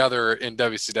over the other in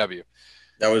WCW.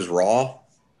 That was Raw?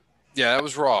 Yeah, that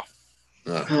was Raw.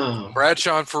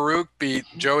 Bradshaw and Farouk beat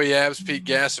Joey Abs, Pete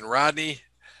Gas, and Rodney.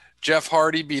 Jeff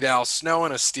Hardy beat Al Snow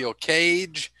in a steel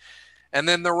cage. And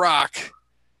then The Rock,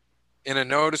 in a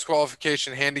no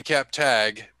disqualification handicap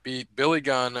tag, beat Billy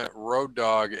Gunn, Road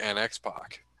Dogg, and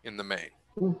X-Pac in the main.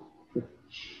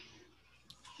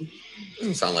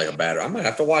 Doesn't sound like a bad. I might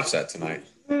have to watch that tonight.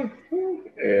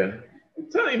 Yeah. I'm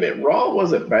telling you, man, Raw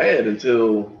wasn't bad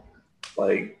until,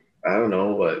 like, I don't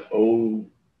know, what,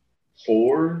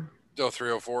 04?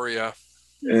 0304, yeah.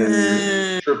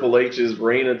 And Triple H's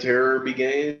reign of terror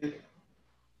began.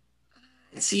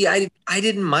 See, I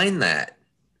didn't mind that.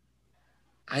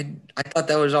 I thought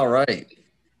that was all right.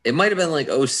 It might have been like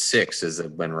 06 is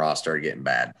when Raw started getting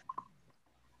bad.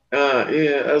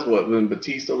 Yeah, that's what, when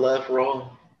Batista left Raw?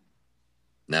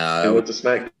 No. And went to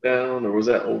SmackDown, or was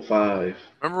that 05?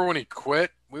 Remember when he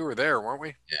quit? We were there, weren't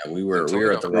we? Yeah, we were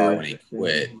at the Raw when he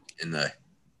quit in the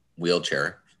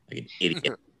wheelchair like an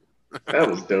idiot. That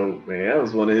was dope, man. That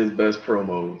was one of his best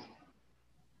promos.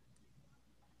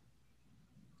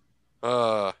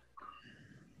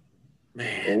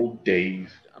 Man, Old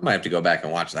Dave. I might have to go back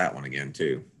and watch that one again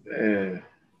too. Yeah,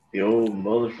 the old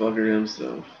motherfucker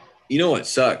himself. You know what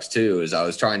sucks too is I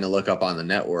was trying to look up on the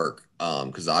network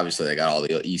because obviously they got all the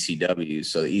ECWs.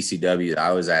 So the ECW that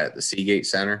I was at the Seagate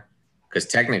Center, because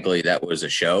technically that was a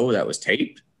show that was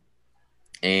taped,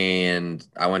 and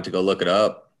I went to go look it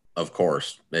up. Of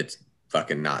course, it's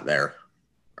fucking not there,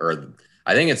 or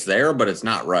I think it's there, but it's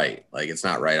not right. Like it's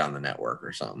not right on the network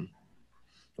or something.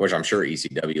 Which I'm sure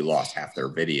ECW lost half their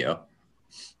video,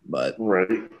 but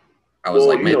right. I was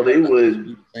like, man, they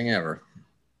would thing ever.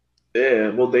 Yeah,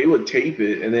 well, they would tape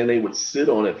it and then they would sit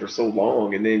on it for so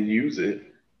long and then use it,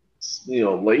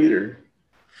 later.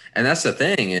 And that's the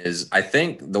thing is, I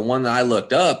think the one that I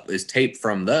looked up is taped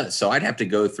from so I'd have to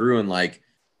go through and like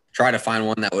try to find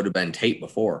one that would have been taped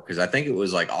before, because I think it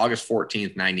was like August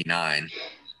 14th, 99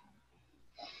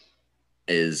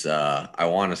 is I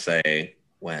want to say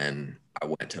when I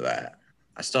went to that.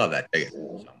 I still have that ticket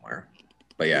somewhere.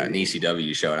 But yeah, an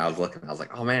ECW show, and I was looking, I was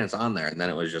like, oh man, it's on there. And then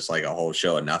it was just like a whole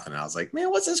show of nothing. And I was like, man,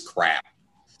 what's this crap?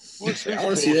 I want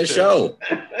to see this show.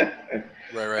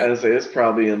 Right. I'd say it's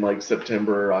probably in like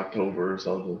September or October or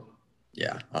something.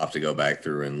 Yeah, I'll have to go back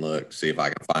through and look, see if I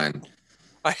can find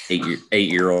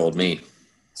 8-year-old me.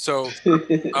 So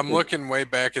I'm looking way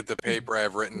back at the paper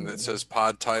I've written that says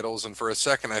pod titles, and for a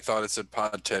second I thought it said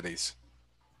pod teddies.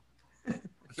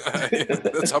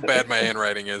 That's how bad my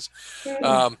handwriting is.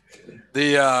 God.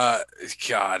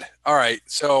 All right.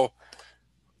 So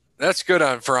that's good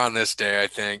on this day, I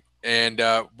think. And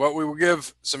but we will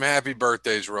give some happy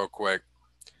birthdays real quick.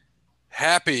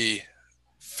 Happy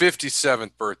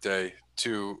 57th birthday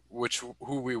to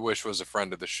who we wish was a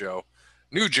friend of the show,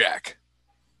 New Jack.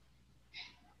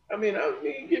 I mean,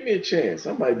 give me a chance.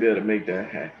 I might be able to make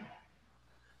that happen.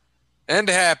 And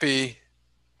happy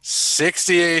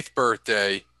 68th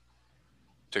birthday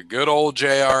to good old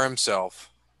JR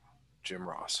himself, Jim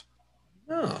Ross.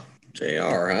 Oh,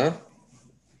 JR, huh?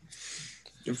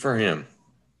 Good for him.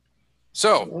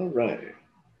 So, all right.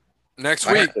 Next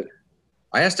week.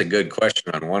 I asked a good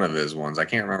question on one of his ones. I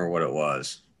can't remember what it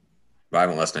was. But I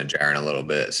haven't listened to Jaron in a little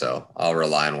bit, so I'll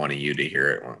rely on one of you to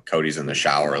hear it when Cody's in the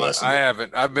shower listening. I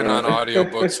haven't. I've been on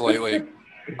audiobooks lately.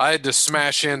 I had to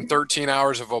smash in 13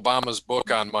 hours of Obama's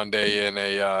book on Monday in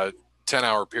a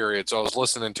 10-hour period, so I was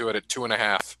listening to it at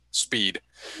 2.5 speed,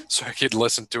 so I could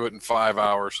listen to it in 5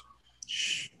 hours.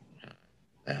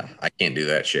 Yeah, I can't do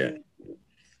that shit.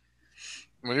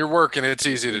 When you're working, it's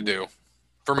easy to do.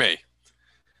 For me.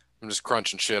 I'm just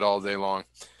crunching shit all day long.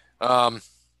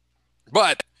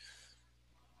 But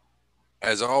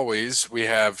as always, we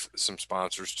have some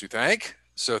sponsors to thank.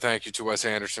 So thank you to Wes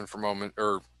Anderson for Mind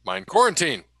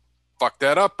Quarantine. Fucked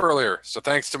that up earlier. So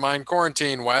thanks to Mind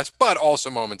Quarantine, Wes, but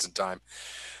also Moments in Time.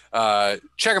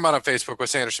 Check him out on Facebook,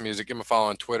 Wes Anderson Music. Give him a follow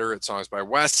on Twitter at Songs by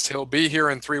Wes. He'll be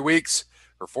here in 3 weeks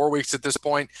or 4 weeks at this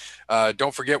point.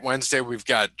 Don't forget Wednesday, we've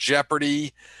got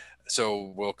Jeopardy.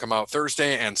 So we'll come out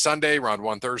Thursday and Sunday, round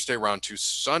 1 Thursday, round 2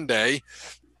 Sunday.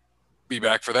 Be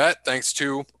back for that. Thanks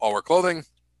to All Wear Clothing,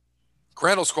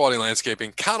 Crandall's Quality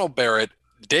Landscaping, Connell Barrett,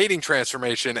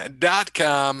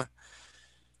 datingtransformation.com.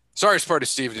 Sorry, Sparty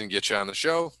Steve didn't get you on the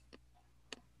show.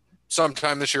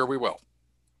 Sometime this year we will.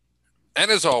 And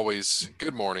as always,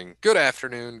 good morning, good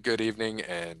afternoon, good evening,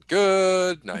 and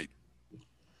good night.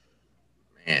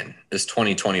 Man, this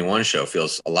 2021 show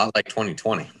feels a lot like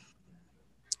 2020.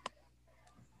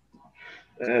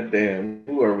 Damn,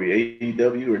 who are we,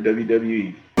 AEW or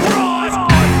WWE?